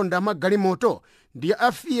pa malonda amagalimoto ndi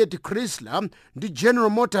a Fiat Chrysler ndi General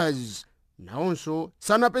Motors, nawonso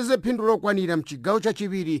sanapeze phindu lokwanira mchigawo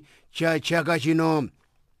chachiwiri cha chaka chino.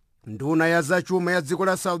 Nduna ya zachuma ya dziko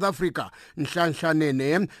la South Africa Nhlanhla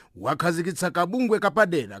Nene wakhazikitsa kabungwe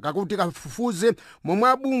kapadera kakuti kafufuze momwe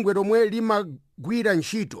abungwe lomwe limagwira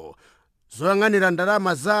ntchito zoyang'anira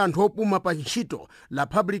ndalama za anthu opuma pa ntchito la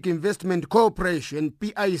Public Investment Corporation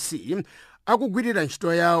PIC akugwirira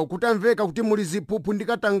ntchito yawo, kuti amveka kuti muli ziphuphu ndi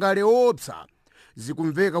katangale opsa.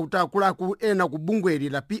 Zikumveka kuti akuluakulu ena ku bungweli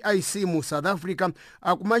la PIC mu South Africa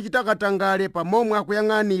akumachita katangale pamomwe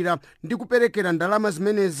akuyang'anira ndi kuperekera ndalama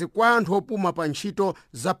zimenezi kwa anthu opuma pa ntchito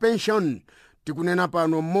za pension. Tikunena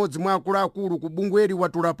pano mmodzi mwa akuluakulu ku bungweli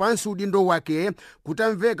watula pansi udindo wake kuti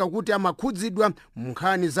amveka kuti amakhudzidwa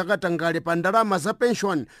mnkhani zakatangale pa ndalama za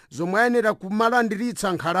pension zomwe ayenera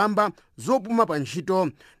kumalandiritsa nkhalamba zopuma pa ntchito.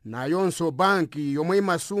 Nayonso banki yomwe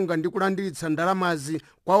imasunga ndi kulandiritsa ndalamazi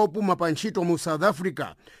kwa opuma pa ntchito mu South Africa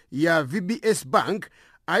ya VBS Bank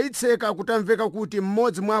ayitseka kuti amveka kuti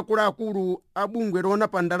mmodzi mwa akuluakulu abungwe lona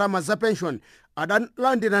pa ndalama za pension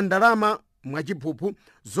adalandira ndalama mwachiphuphu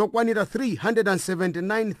zokwanira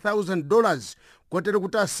 $379,000 kotero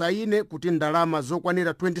kuti asayine kuti ndalama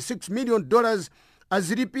zokwanira $26 million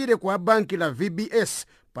azilipire kwa banki la VBS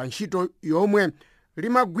pa ntchito yomwe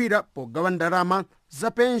limagwira pogawa ndalama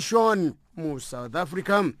za pension mu South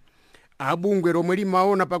Africa. abungwe lomwe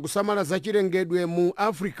limaona pakusamala zachilengedwe mu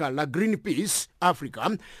africa la Greenpeace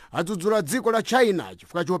Africa adzudzula dziko la China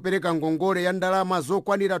chifukwa chopereka ngongole ya ndalama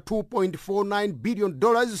zokwanira $2.49 billion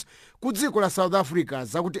ku dziko la South Africa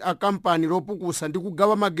zakuti akampani lopukusa ndi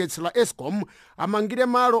kugawa magetsi la Eskom amangire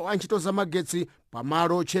malo a ntchito za magetsi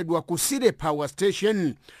pamalo otchedwa Kusile Power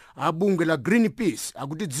Station. Abungwe la Greenpeace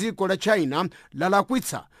akuti dziko la China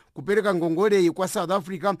lalakwitsa kupereka ngongoleyi kwa South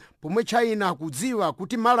Africa pomwe China akudziwa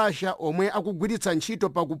kuti malasha omwe akugwiritsa ntchito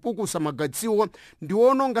pakupukusa magatsiwo ndi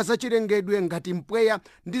ononga zachilengedwe ngati mpweya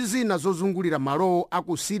ndi zina zozungulira malowo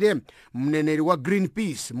akusire. Mneneri wa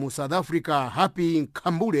Greenpeace mu South Africa Happy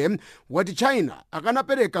Khambule wati China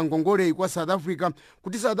akanapereka ngongoleyi kwa South Africa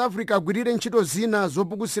kuti South Africa agwirire ntchito zina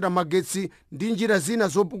zopukusira magetsi ndi njira zina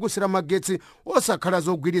zopukusira magetsi osakhala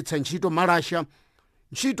zogwiritsa ntchito malasha.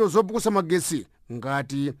 Ntchito zopukusa magetsi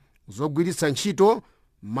ngati zogwiritsa ntchito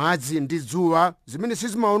madzi ndi dzuwa zimene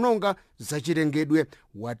sizimaononga zachilengedwe,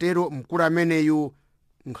 watero mkulu ameneyu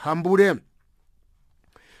Khambule.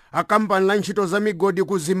 Akampani la ntchito za migodi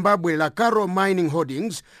ku Zimbabwe la Caro Mining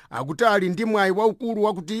Holdings akuti ali ndi mwayi waukulu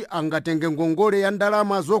wakuti angatenge ngongole ya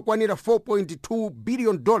ndalama zokwanira $4.2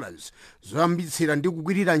 billion zoyambitsira ndi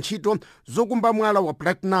kugwirira ntchito zokumba mwala wa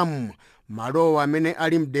platinum. Malowa amene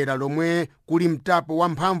ali mdera lomwe kuli mtapo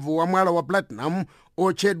wamphamvu wa mwala wa platinum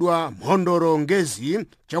otchedwa Mhondoro Ngezi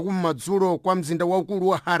chakumadzulo kwa mzinda waukulu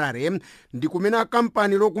wa Harare ndi kumene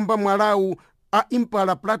akampani lokumba mwalawu a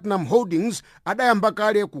Impala Platinum Holdings adayamba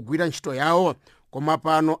kale kugwira ntchito yawo. Koma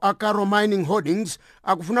pano a Caro Mining Holdings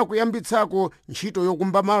akufuna kuyambitsako ntchito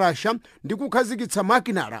yokumba malasha ndi kukhazikitsa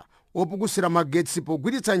makinala opukusira magetsi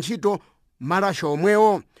pogwiritsa ntchito malasha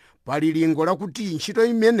omwewo. Pali lingo lakuti ntchito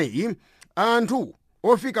imeneyi anthu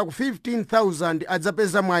ofika ku 15,000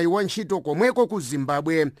 adzapeza mwayi wa ntchito komweko ku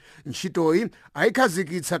Zimbabwe. Ntchitoyi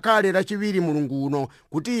ayikhazikitsa kale lachiwiri mulungu uno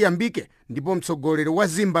kuti iyambike, ndipo mtsogoleri wa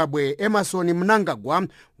Zimbabwe Emerson Mnangagwa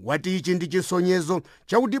wati ichi ndi chisonyezo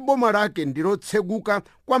chakuti boma lake ndilotseguka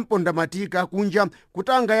kwa mpondamatika kunja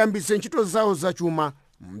kuti angayambitse ntchito zawo zachuma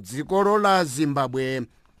mdziko la Zimbabwe.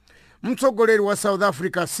 Mtsogoleri wa South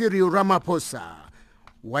Africa Cyril Ramaphosa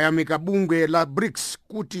wayamika bungwe la BRICS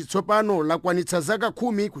kuti tsopano lakwanitsa zaka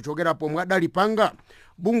 10 kuchokera pomwe adalipanga.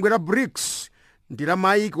 Bungwe la BRICS ndi la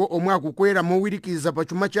maiko omwe akukwera mowirikiza pa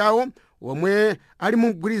chuma chawo omwe ali mu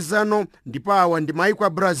mgwirizano, ndipo awa ndi maiko a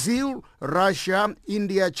Brazil, Russia,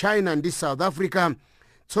 India, China ndi South Africa.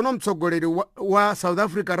 Tsono mtsogoleri wa South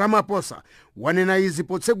Africa Ramaphosa wanena izi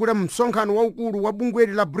potsegula msonkhano waukulu wa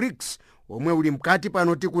bungweli la BRICS omwe uli mkati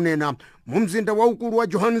pano tikunena mu mzinda waukulu wa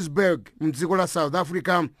Johannesburg mdziko la South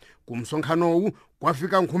Africa. Ku msonkhanowu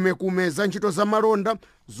kwafika nkhumekume za ntchito za malonda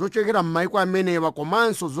zochokera m'maiko amenewa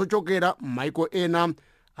komanso zochokera m'maiko ena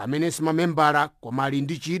amene simamembala koma ali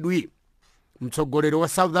ndi chidwi. Mtsogoleri wa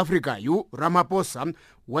South Africa Ramaphosa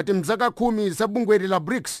wati mzaka 10 za bungweli la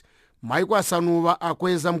BRICS maiko asanuwa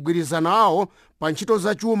akweza mgwirizano awo pa ntchito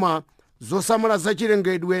za chuma zosamala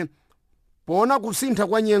zachilengedwe, poona kusintha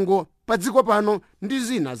kwa nyengo pa dziko pano ndi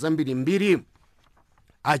zina zambirimbiri.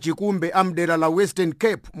 Achikumbe amdera la Western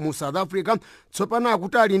Cape mu South Africa tsopano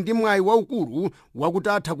akuti ali ndi mwayi waukulu wakuti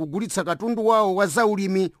atha kugulitsa katundu wawo wa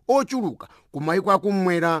zaulimi ochuluka ku maiko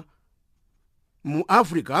akumwera mu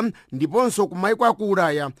Africa ndiponso ku maiko aku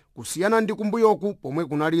Ulaya, kusiyana ndi kumbuyoku pomwe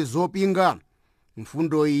kunali zopinga.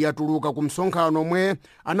 Mfundo iyi yatuluka ku msonkhano omwe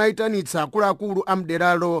anayitanitsa akuluakulu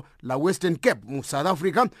amderalo la Western Cape mu South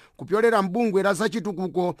Africa kupyolera mbungwe la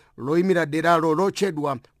zachitukuko loyimira deralo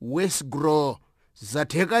lotchedwa Westgrow.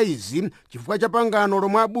 Zatheka izi chifukwa cha pangano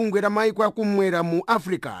lomwe abungwe la maiko akumwera mu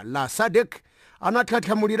Africa la SADC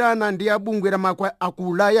anathathamulirana ndi abungwe la maiko aku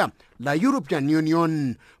Ulaya la European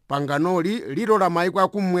Union. Panganoli lilola maiko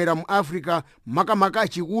akumwera mu Africa makamaka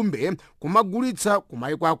achikumbe kumagulitsa ku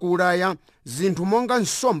maiko aku Ulaya zinthu monga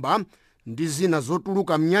nsomba ndi zina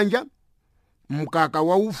zotuluka mnyanja, mkaka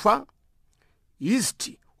wa ufa,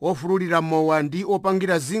 yeast ofululira mowa ndi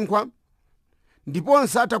opangira zinkwa,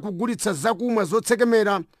 ndiponso atakugulitsa zakumwa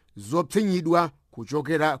zotsekemera zopsinyidwa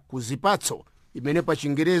kuchokera ku zipatso imene pa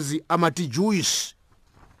Chingerezi amati juice.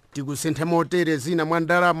 Tikusintha motere zina mwa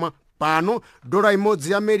ndalama pano dola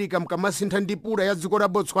imodzi ya America mkamasintha ndi pula ya dziko la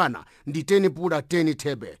Botswana ndi 10 pula 10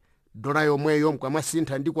 thebe. Dola yomweyo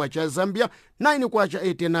mkamasintha ndi kwacha Zambia 9 kwacha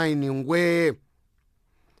 89 ngwe.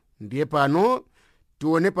 Ndiye pano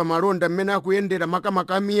tione pa malonda mmene akuyendera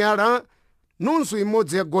makamaka miyala. Nunsu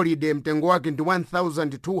imodzi ya golide mtengo wake ndi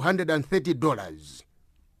 $1,230.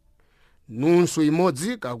 Nunsu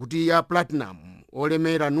imodzi kakuti ya platinum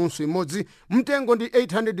olemera nunsu imodzi mtengo ndi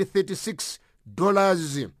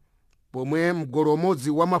 $836, pomwe mgolo umodzi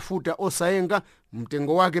wa mafuta osayenga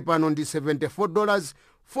mtengo wake pano ndi $74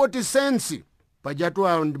 40 cents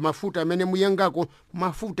pajatu ndi mafuta amene muyengako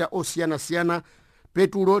mafuta osiyanasiyana,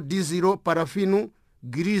 petulo, dizelo, parafinu,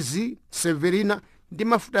 girizi, severina ndi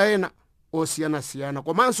mafuta ena osiyanasiyana,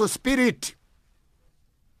 komanso spirit.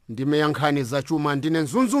 Ndimeyankhani za chuma, ndine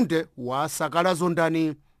Nzunzunde wa Sakala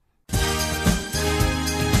Zondani.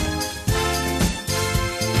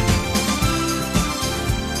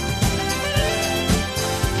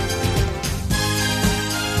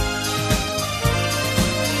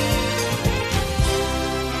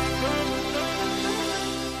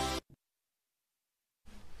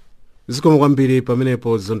 zikomo kwambiri pamenepo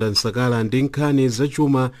Zonda Sakala ndi nkhani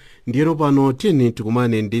zachuma. ndiyero pano tiyeni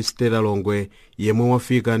tikumane ndi Stella Longwe yemwe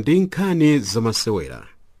wafika ndi nkhani zamasewera.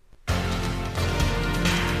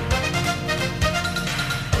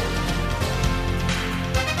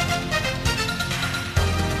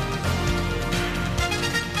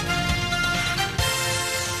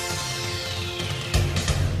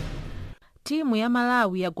 timu ya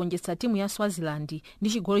Malawi yagonjetsa timu ya Swaziland ndi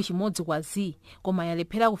chigoli chimodzi kwa 0, koma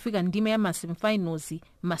yalephera kufika ndime ya masemifinals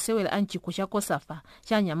masewera a mchikho cha Kosafa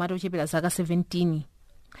cha anyamata ochepera zaka 17.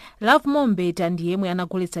 Love Mombeta ndi yemwe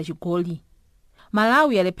anagoletsa chigoli.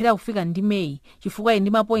 Malawi yalephera kufika ndimeyi chifukwa ili ndi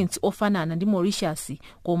mapoints ofanana ndi Mauritius,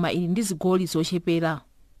 koma ili ndi zigoli zochepera.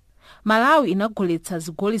 Malawi inagoletsa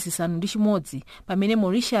zigoli zisanu ndi chimodzi pamene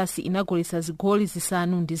Mauritius inagoletsa zigoli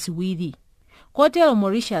zisanu ndi ziwiri. Kotero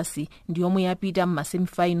Mauritius ndi yomwe yapita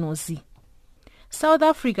m'masemifinals. South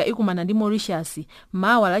Africa ikumana ndi Mauritius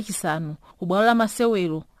mawa lachisanu ku bwalo la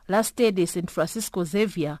masewero la Stade St Francisco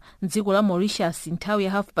Xavier mdziko la Mauritius nthawi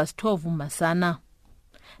ya 12:30 masana.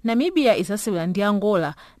 Namibia isasewera ndi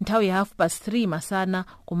Angola nthawi ya 3:30 masana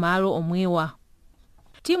ku malo omwewa.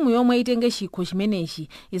 Timu yomwe itenge chikho chimenechi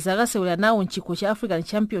izakasewera nawo mchikho cha African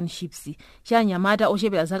Championships cha anyamata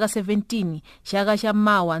ochepera zaka 17 chaka cha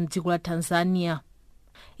mawa mdziko la Tanzania.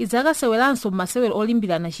 Izakaseweranso masewero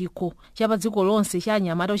olimbirana chikho cha pa dziko lonse cha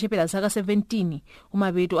anyamata ochepera zaka 17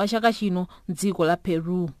 kumapeto a chaka chino mdziko la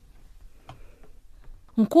Peru.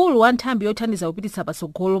 Mkulu wa nthambi yothandiza kupititsa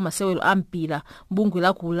patsogolo masewero a mpira bungwe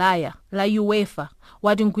la ku Ulaya la UEFA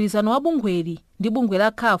wati mgwirizano wa bungweli ndi bungwe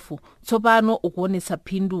la CAF tsopano ukuonetsa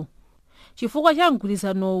phindu. Chifukwa cha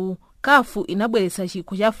mgwirizanowu, CAF inabweretsa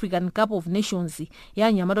chikho cha African Cup of Nations ya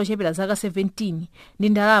anyamata ochepera zaka 17 ndi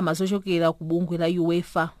ndalama zochokera ku bungwe la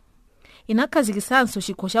UEFA. Inakhazikisanso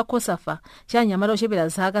chikho cha Kosafa cha anyamata ochepera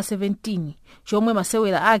zaka 17 chomwe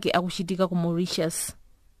masewera ake akuchitika ku Mauritius.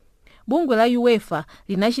 Bungwe la UEFA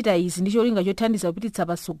linachita izi ndi cholinga chothandiza kupititsa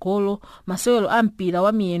patsogolo masewero a mpira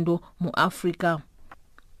wa miyendo mu Africa.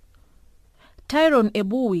 Tyrone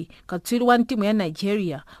Ebuwi, katswiri wa timu ya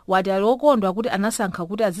Nigeria, wati ali okondwa kuti anasankha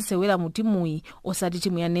kuti azisewera mu timuyi osati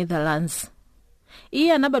timu ya Netherlands.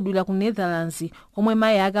 Iye anabadwira ku Netherlands komwe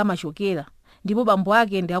mayi ake amachokera, ndipo bambo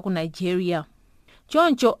ake ndi aku Nigeria.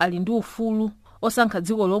 Choncho ali ndi ufulu osankha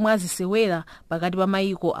dziko lomwe azisewera pakati pa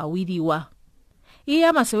mayiko awiriwa. Iye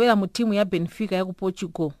amasewera mu timu ya Benfica ya ku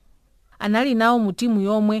Portugal. Anali nawo mu timu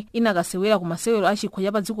yomwe inakasewera ku masewero a chikho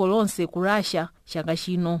cha pa dziko lonse ku Russia chaka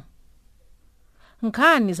chino.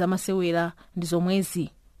 Nkhani za masewera ndi zomwezi.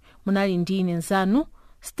 Munali ndine nzanu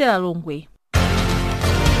Stella Longwe.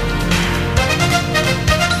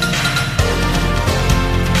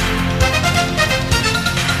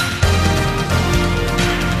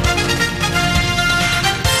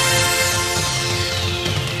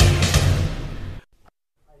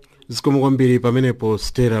 zikomo kwambiri pamenepo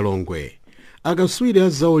Stella Longwe. Akatswiri a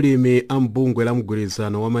zaulimi a mbungwe la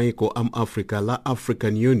mgwirizano wa maiko a Africa la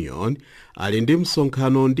African Union ali ndi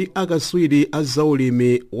msonkhano ndi akatswiri a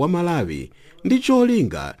zaulimi wa Malawi ndi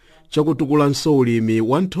cholinga chakutukulanso ulimi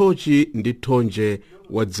wa nthochi ndi thonje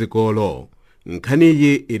wa dzikolo.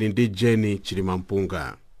 Nkhaniyi ili ndi Jenny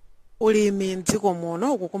Chilimampunga. Ulimi mdziko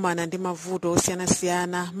muno ukukumana ndi mavuto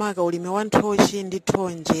osiyanasiyana, maka ulimi wa nthochi ndi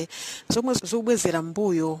thonje zomwe zikubwezera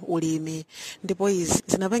mbuyo ulimi, ndipo izi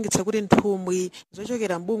zinapangitsa kuti nthumwi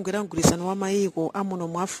zochokera mbungwe la mgwirizano wa maiko amuno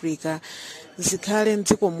mu Africa zikhale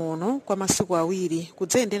mdziko muno kwa masiku awiri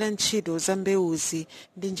kudzayendera ntchito za mbewuzi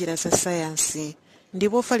ndi njira za sayansi.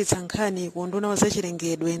 Ndipo ofalitsa nkhani ku nduna wa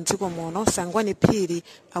zachilengedwe mdziko muno Sangwani Phiri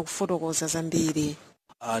akufotokoza zambiri.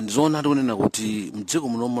 Ndizoona tikunena kuti mdziko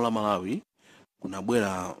muno la Malawi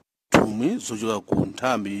kunabwera nthumwi zochoka ku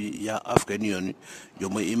nthambi ya African Union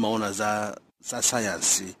yomwe imaona za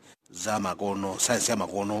sayansi za makono, sayansi ya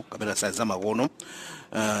makono kapena sayansi za makono,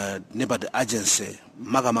 Nepal agency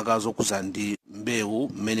makamaka zokuza ndi mbewu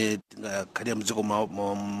mmene khalira mdziko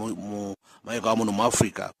maiko amuno mu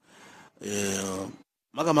Africa.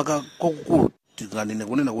 Makamaka kokukulu tinganene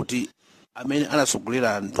kunena kuti amene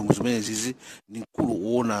anasogolera nthumwi zimenezi ndi mkulu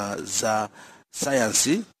woona za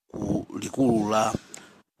science ku likulu la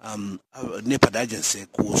NEPAD agency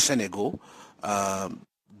ku Senegal,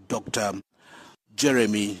 Dr.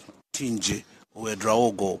 Jeremy Tinje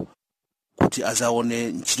Ouedraogo, kuti azaone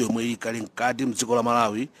ntchito yomwe ikali mkati mdziko la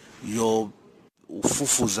Malawi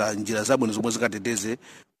yofufuza njira zabwino zomwe zikateteze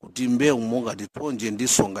kuti mbewu ngati thonje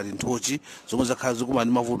ndiso ngati nthochi zomwe zakhala zikumana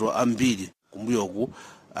ndi mavuto ambiri kumbuyoku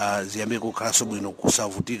ziyambe kukhalanso bwino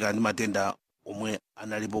kusavutika ndi matenda omwe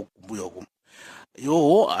analipo kumbuyoku.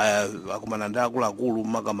 Iwowo akumana ndi akuluakulu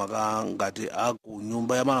makamaka ngati aku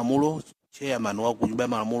nyumba ya malamulo, chairman wa ku nyumba ya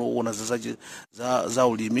malamulo uona za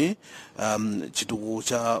ulimi, chitukuko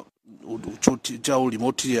cha ulimi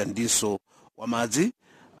othirira ndiso wa madzi,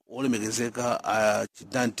 olemekezeka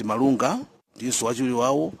Chidanti Malunga ndiso wachiwiri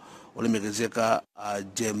wawo, olemekezeka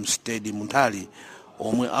James Teddy Muntali,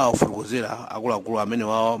 omwe awafotokozera akuluakulu amene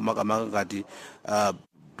wawo makamaka ngati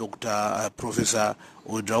Dr. Professor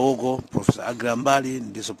Ouedraogo, Professor Agrambali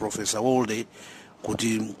ndiso Professor Wolde,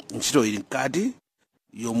 kuti ntchito ili mkati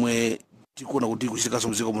yomwe tikuona kuti kuchitika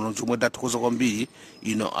mdziko muno chomwe tathokoza kwambiri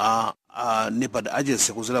ino NEPAD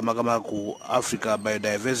agency kuzera makamaka ku Africa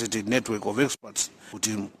Biodiversity Network of Experts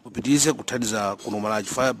kuti kupitirize kuthandiza kuno Malawi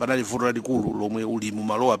chifukwa panali vuto lalikulu lomwe ulimi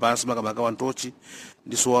malowa pansi makamaka wa nthochi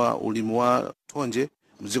ndiso ulimi wa thonje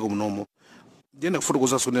mdziko munomo. Ndiyenda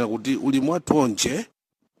kufotokoza sonena kuti ulimi wa thonje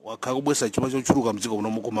wakhala kubwesa chuma chochuluka mdziko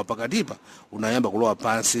munomo, koma pakatipa unayamba kulowa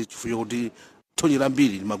pansi chifukwa kuti thonje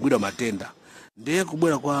lambiri limagwidwa matenda. Ndiye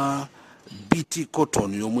kubwera kwa BT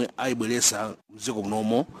cotton yomwe ayibweresa mdziko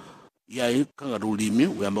munomo yayi kangati ulimi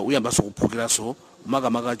uyambanso kuphukiranso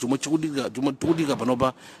makamaka chomwe tikudika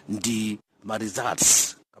panopa ndi ma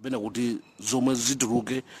results kapena kuti zomwe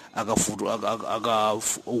zituluke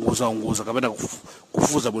akaunguza kapena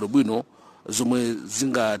kufuza bwinobwino zomwe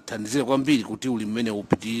zingathandizire kwambiri kuti ulimi umene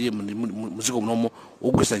upitirire mdziko munomo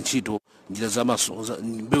wogwiritsa ntchito njira za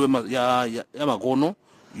mbewu ya makono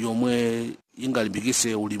yomwe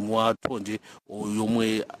ingalimbikise ulimi wa thonje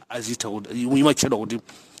yomwe azitha kuti imatchedwa kuti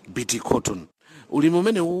BT cotton. Ulimi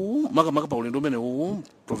umene uwu makamaka pa ulendo umene uwu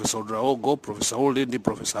Professor Ouedraogo, Professor Wolde ndi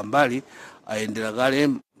Professor Mbali ayendera kale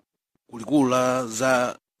kulikulu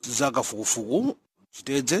za kafukufuku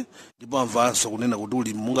chitedze, ndipo amvanso kunena kuti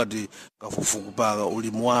ulimi mungati kafukufuku pa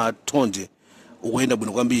ulimi wa thonje ukuyenda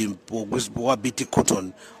bwino kwambiri wa BT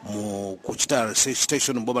cotton mu kuchita research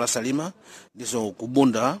station mboma la Salima ndiso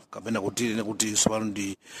kubunda kapena kuti sopano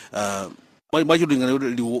ndi mwachilingana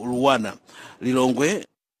Luwana Lilongwe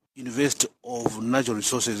University of Natural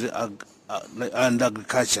Resources and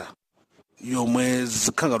Agriculture yomwe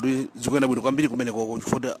zikhanga kuti zikuyenda bwino kwambiri kumene koko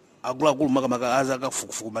chifukwa akuluakulu makamaka aza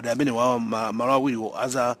kafukufuku madera amene wa malo awiriwo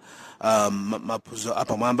aza maphunziro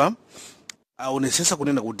apamwamba aonesesa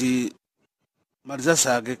kunena kuti malizasi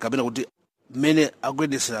ake kapena kuti mmene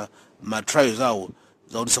akuyendesa ma trials awo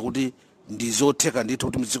zaonesa kuti ndi zotheka ndithu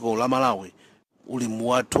kuti mdziko la Malawi ulimi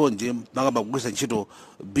wa thonje makamaka kugwiritsa ntchito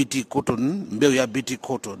BT cotton, mbewu ya BT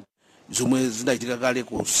cotton zomwe zinachitika kale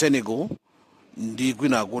ku Senegal ndi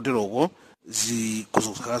kwina koteroko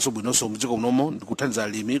zikuzokhalanso bwinonso mdziko munomo ndikuthandiza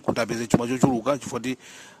alimi kuti apeze chuma chochuluka chifukwa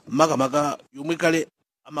makamaka yomwe kale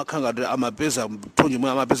amakhanga amapeza thonje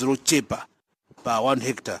mwe amapeza lochepa pa 1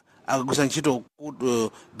 hectare akagwiritsa ntchito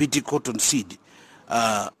BT cotton seed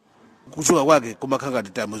kuchuluka kwake kumakhanga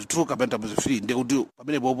times 2 kapena times 3 ndi kuti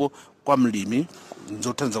pamene popo kwa mlimi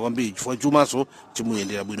nzothandiza kwambiri chifukwa chumaso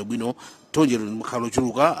chimuyendera bwinobwino thonje limakhala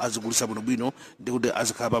lochuluka azigulitsa bwinobwino ndi kuti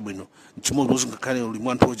azikhala pabwino chimodzi ngakhale ulimi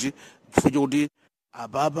wa nthochi chifukwa chokuti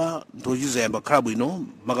apapa nthochi zayamba khala bwino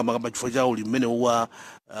makamaka chifukwa cha ulimi mmene wa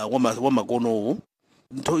makonowo.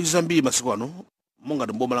 Nthochi zambiri masiku ano monga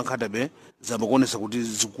mboma la Nkatabe zamakuonesa kuti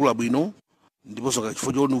zikula bwino ndiponso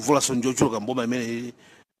chifukwa choti mvulaso njochuluka mboma imene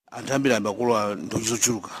anthu ambiri ayamba kulowa nthochi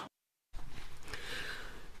zochuluka.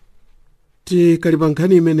 Tikali pa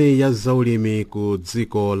nkhani imene ya zaulimi ku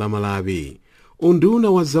dziko la Malawi, unduna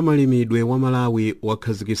wa zamalimidwe wa Malawi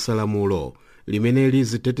wakhazikitsa lamulo limene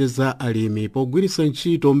liziteteza alimi pogwiritsa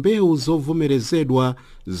ntchito mbewu zovomerezedwa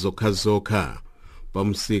zokhazokha. Pa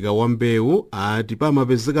msika wa mbewu ati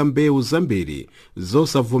pamapezeka mbewu zambiri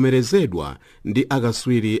zosavomerezedwa ndi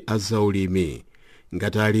akatswiri a zaulimi.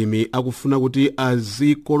 Ngati alimi akufuna kuti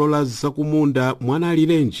azikolola zakumunda mwana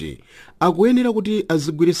alirenji akuyenera kuti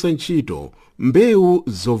azigwiritsa ntchito mbewu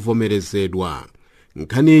zovomerezedwa.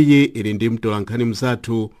 Nkhaniyi ili ndi mtolankhani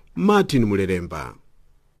mzathu Martin Muleremba.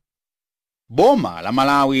 Boma la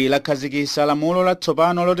Malawi lakhazikitsa lamulo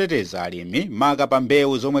latsopano loteteza alimi maka pa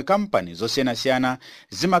mbewu zomwe kampani zosiyanasiyana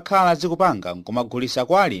zimakhala zikupanga nkumagulitsa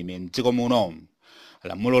kwa alimi mdziko muno.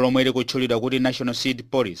 lamulo lomwe likutchulidwa kuti National Seed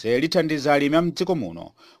Policy lithandiza alimi a mdziko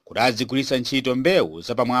muno kuti azigwiritsa ntchito mbewu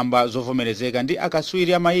zapamwamba zovomerezeka ndi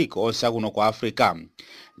akatswiri a mayiko onse akuno kwa Africa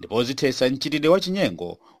ndipo zithetsa mchitidwe wa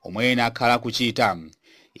chinyengo omwe ena akhala kuchita.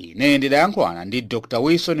 Ine ndidayankhulana ndi Dr.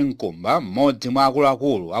 Wilson Nkumba, mmodzi mwa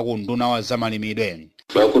akuluakulu aku nduna wa zamalimidwe.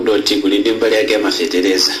 Bakudoti kuli ndi mbali yake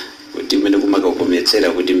amafetereza kuti mmene kumakakometsera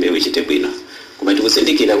kuti mbewu ichite bwino, koma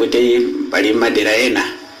tikusindikira kuti pali madera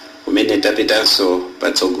ena kumene tapitanso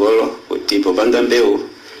patsogolo kuti popanga mbewu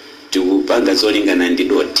tikupanga zolingana ndi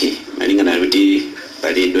doti, malingana kuti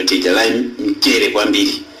pali doti la mchere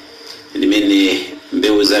kwambiri limene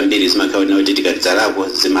mbewu zambiri zimakhala kuti tikadzalako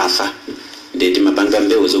zimafa, ndi timapanga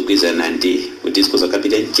mbewu zogwirizana ndi kuti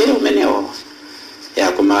zikuzokapita mchere umenewo.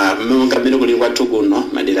 Ya koma mmene kuli kwathu kuno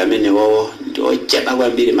madera amenewo ndi ochepa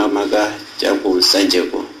kwambiri makamaka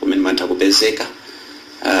chakusanjeko kumene matha kupezeka.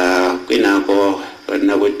 Kwinako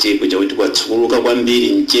kuti kuja kuti kwatsukuluka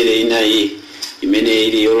kwambiri mchere inayi imene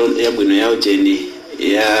ili yabwino yawo cheni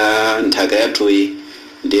ya nthaka yathuyi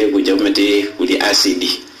ndiye kuja kumati kuli acid.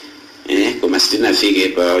 Koma sitinafike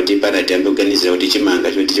pa kuti panatiyambe kuganizira kuti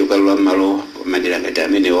chimanga choti chikalowa m'malo madera ngati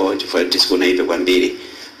amenewo chifukwa tisikunaipe kwambiri.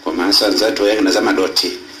 Koma anzathu oyang'ana za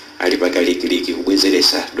madoti ali pakalikiliki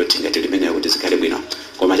kubwezeresa doti ngati limene kuti zikhale bwino.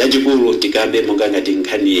 Koma chachikulu tikambe monga ngati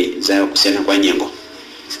nkhani za kusiyana kwa nyengo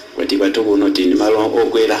kuti kwathu kuno tini malo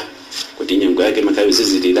okwera kuti nyengo yake makhawi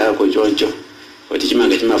zizilirako choncho kuti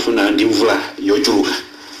chimanga chimafuna ndi mvula yochuluka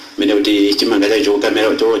mene kuti chimanga chacho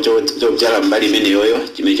kamera chodzala mbali imene yoyo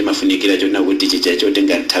chimene chimafunikira chona kuti chicha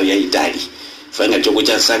chotenga nthawi yayitali fanga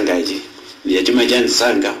chokucha sangachi ndiye chima cha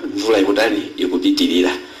nsanga mvula ikutani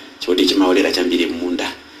ikupitirira choti chimaolera chambiri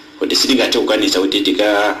munda kuti sitingathe kukwanisa kuti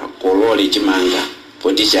tikakolole chimanga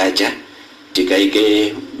poti chacha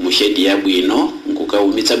tikaike mushedi yabwino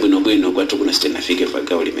nkukaumitsa bwinobwino kwathu kuno sitinafike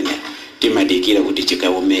pagawo limene timadikira kuti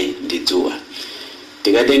chikaume ndi dzuwa.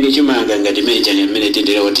 Tikatenge chimanga ngati mecha mmene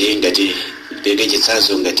tindira kuti ngati peke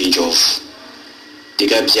chitsazo ngati njovu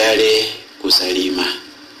tikabyale kusalima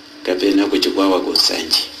kapena kuchikwawa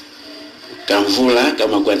kusanje kamvula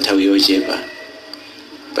kama kwa nthawi yochepa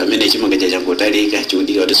pamene chimanga changotalika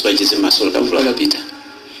chikudika kuti sipachize masolo kamvula kapita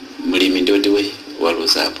mulimi ndiwotiwe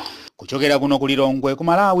waluzapo. Kuchokera kuno ku Lilongwe ku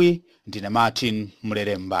Malawi ndine Martin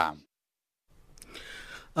Muleremba.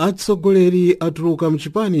 Atsogoleri atuluka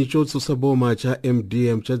mchipani chotsutsa boma cha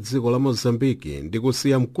MDM cha dziko la Mozambique ndi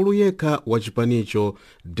kusiya mkulu yekha wa chipanicho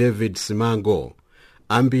David Simango.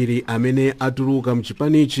 Ambiri amene atuluka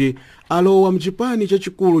mchipanichi alowa mchipani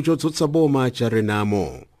chachikulu chotsutsa boma cha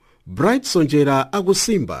Renamo. Bright Sonjera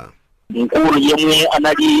akusimba. Mkulu yemwe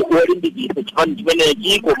anali wolimbikitsa chipani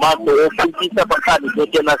chimenechi komanso ophunzitsa pankhani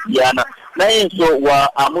zosiyanasiyana nayenso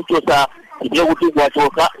wa amuchosa ndiye kuti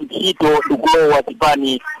wachoka ntchito ndikulowa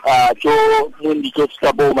chipani chomwe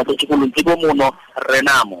chotsutsa boma chachikulu mdziko muno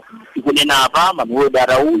Renamo. Tikunena apa Manuel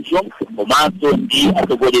Araujo komanso ndi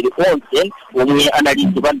atsogoleri onse omwe anali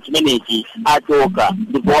chipani chimenechi achoka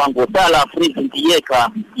ndipo angosala president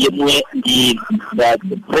yekha yemwe ndi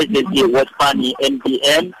president wa chipani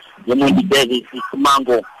MDM yemwe ndi David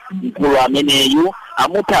Simango. Mkulu ameneyu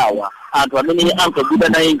amutawa anthu amene ankagwira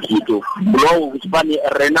naye ntchito kulowa kuchipani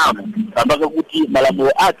Renamo mpaka kuti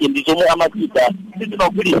malamulo ake ndi zomwe amachita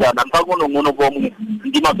sizimagwirizana mpang'onong'ono pomwe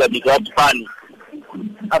ndi maganizo a chipani.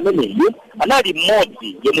 Ameneyu anali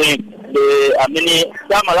mmodzi yemwe amene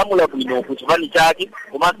samalamula bwino ku chipani chake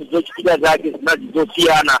komanso zochitika zake zinali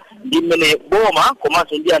zosiyana ndi mmene boma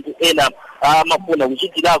komanso ndi anthu ena amafuna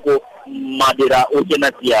kuchitirako madera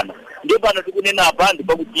osiyanasiyana. Ndipo pano tikunena apa ndi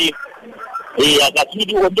pakuti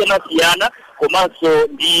akatswiri osiyanasiyana komanso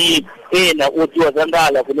ndi ena odziwa za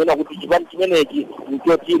ndala kunena kuti chipani chimenechi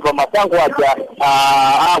nchotipa masankho aja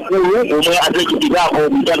akulu omwe azachitikako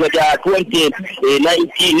mchaka cha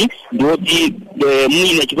 2019 ndiwoti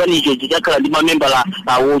mwina chipanicho chichakhala ndi mamembala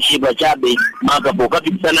wochepa chabe makapo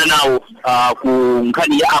kapikisana nawo ku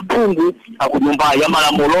nkhani ya aphungu akunyumba ya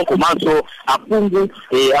malamulo komanso aphungu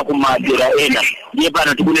akumadera ena. Ndiye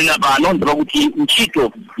pano tikunena pano ndipakuti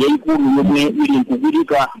ntchito yayikulu yomwe ili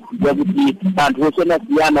nkugwirika yakuti anthu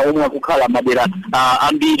osiyanasiyana omwe akukhala madera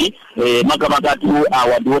ambiri magamakatu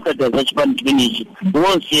awa ndi otsatira za chipani chimenechi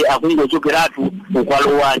onse akungochokeratu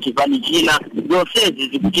ukalowa chipani china. Zonsezi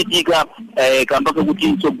zikuchitika kambaka kuti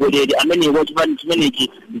mtsogoleri amene wa chipani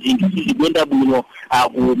chimenechi zinthu sizikuyenda bwino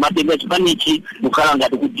akumatenga chipanichi kukhala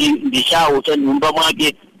ngati kuti ndi chawo cha nyumba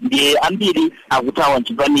mwake ndiye ambiri akutawa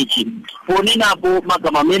mchipanichi. Ponenapo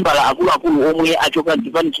magamamembala akuluakulu omwe achoka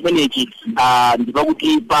mchipani chimenechi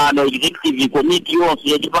ndipakuti pano executive committee yonse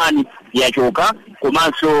ya chipani yachoka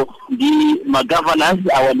komanso ndi magovernors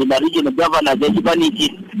awa ndi regional governors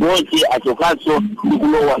achipanichi bonse achokanso ndi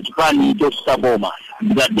kulowa chipani chotsutsa boma.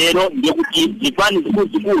 Zatero ndiye kuti zipani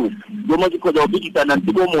zikuluzikulu zomwe zikhoza kupikisana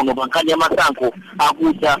mdziko muno pa nkhani ya masankho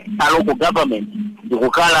akusa a local government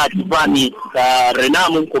ndikukhala chipani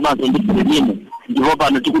Renamo komanso ndi Frelimo. Ndipo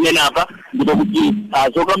pano tikunena apa ndipo kuti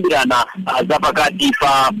zokambirana zapakati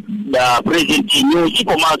pa President Chinyanja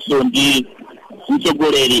komanso ndi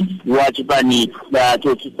mtsogoleri wa chipani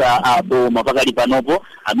chotsutsa boma pakali panopo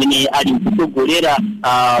amene ali mkutsogolera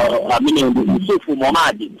amene ndi Yusufu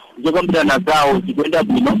Mohammed. Zokambirana zawo zikuyenda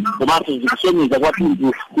bwino komanso zikusonyeza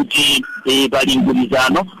kwathunthu kuti pali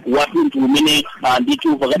mgwirizano wathunthu umene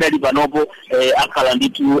ndithu pakadali panopo akhala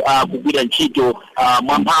ndithu kugwira ntchito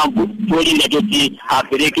mwamphamvu cholinga choti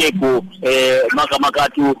aperekeko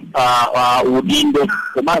makamakatu udindo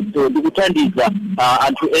komanso ndi kuthandiza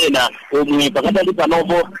anthu ena omwe pakadali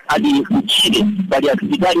panopo ali kuchire. Pali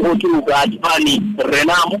asilikali ochuluka achipani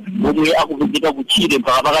Renamo omwe akupezeka kuchire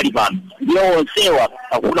mpaka pakali pano. Ndiyo onsewa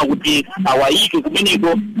akufuna kuti awayike kumeneko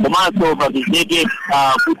komanso papezeke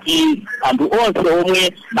kuti anthu onse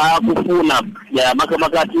omwe akufuna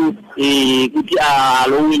makamakatu kuti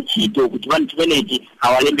alowe ntchito kuti chipani chimenechi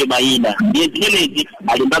awalembe mayina. Ndiye zimenezi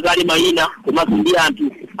alemba kale mayina komanso ndi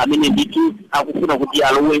anthu amene ndithu akufuna kuti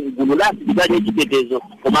alowe gulu la asilikali achitetezo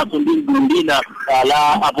komanso ndi gulu lina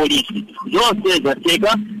la apolisi. Zonse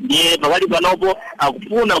zateka ndiye pakali panopo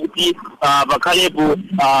akufuna kuti pakhalepo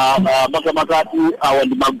makamakatu awa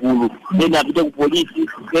ndi magulu ena apite ku polisi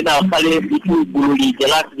ena akhale ndithu gulu lija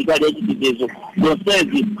la asilikali achitetezo.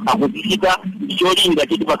 Zonsezi akuzichita ndi cholinga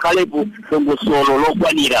choti pakhalepo dongosolo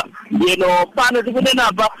lokwanira. Ndiyeno pano tikunena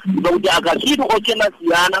apa kuti akachitu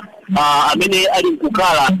osiyanasiyana amene ali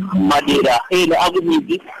mkukhala madera ena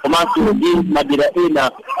akumidzi komanso ndi madera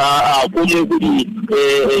ena komwe kuli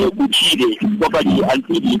kuchire kwapali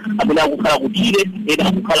anthu amene akukhala kuchire ena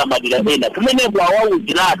akukhala madera ena kumeneko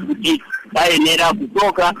awawuziratu kuti ayenera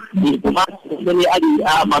kuchoka komanso kumene ali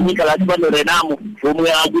mamikala achipani Renamo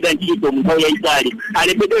omwe agwira ntchito nthawi yayitali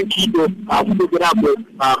alembedwe ntchito akuchokerako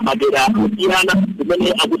madera osiyana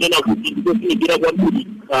kumene akunena kuti ndikofunikira kwambiri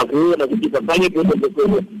kuona kuti pakhalepo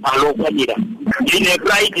dongosolo lokwanira. Ndine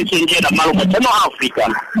Bright Chinyanja malo mwa Channel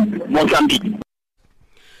Africa Mozambique.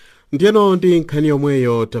 Ndiyeno ndi nkhani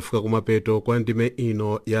yomweyo tafika kumapeto kwa ndime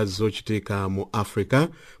ino ya zochitika mu Africa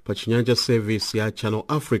pa Chinyanja service ya Channel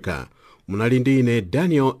Africa. Munali ndi ine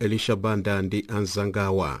Daniel Elisha Banda ndi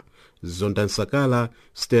anzangawa Zonda Nsakala,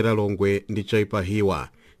 Stella Longwe ndi Chaipa Hiwa,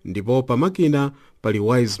 ndipo pamakina pali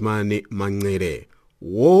Wiseman Mang'ere.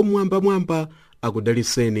 Mwamba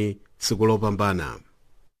akudaliseni tsiku lopambana.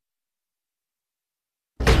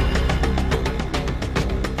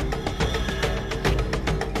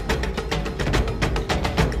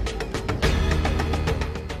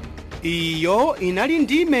 Iyo inali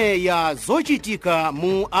ndime ya zochitika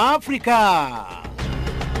mu Africa.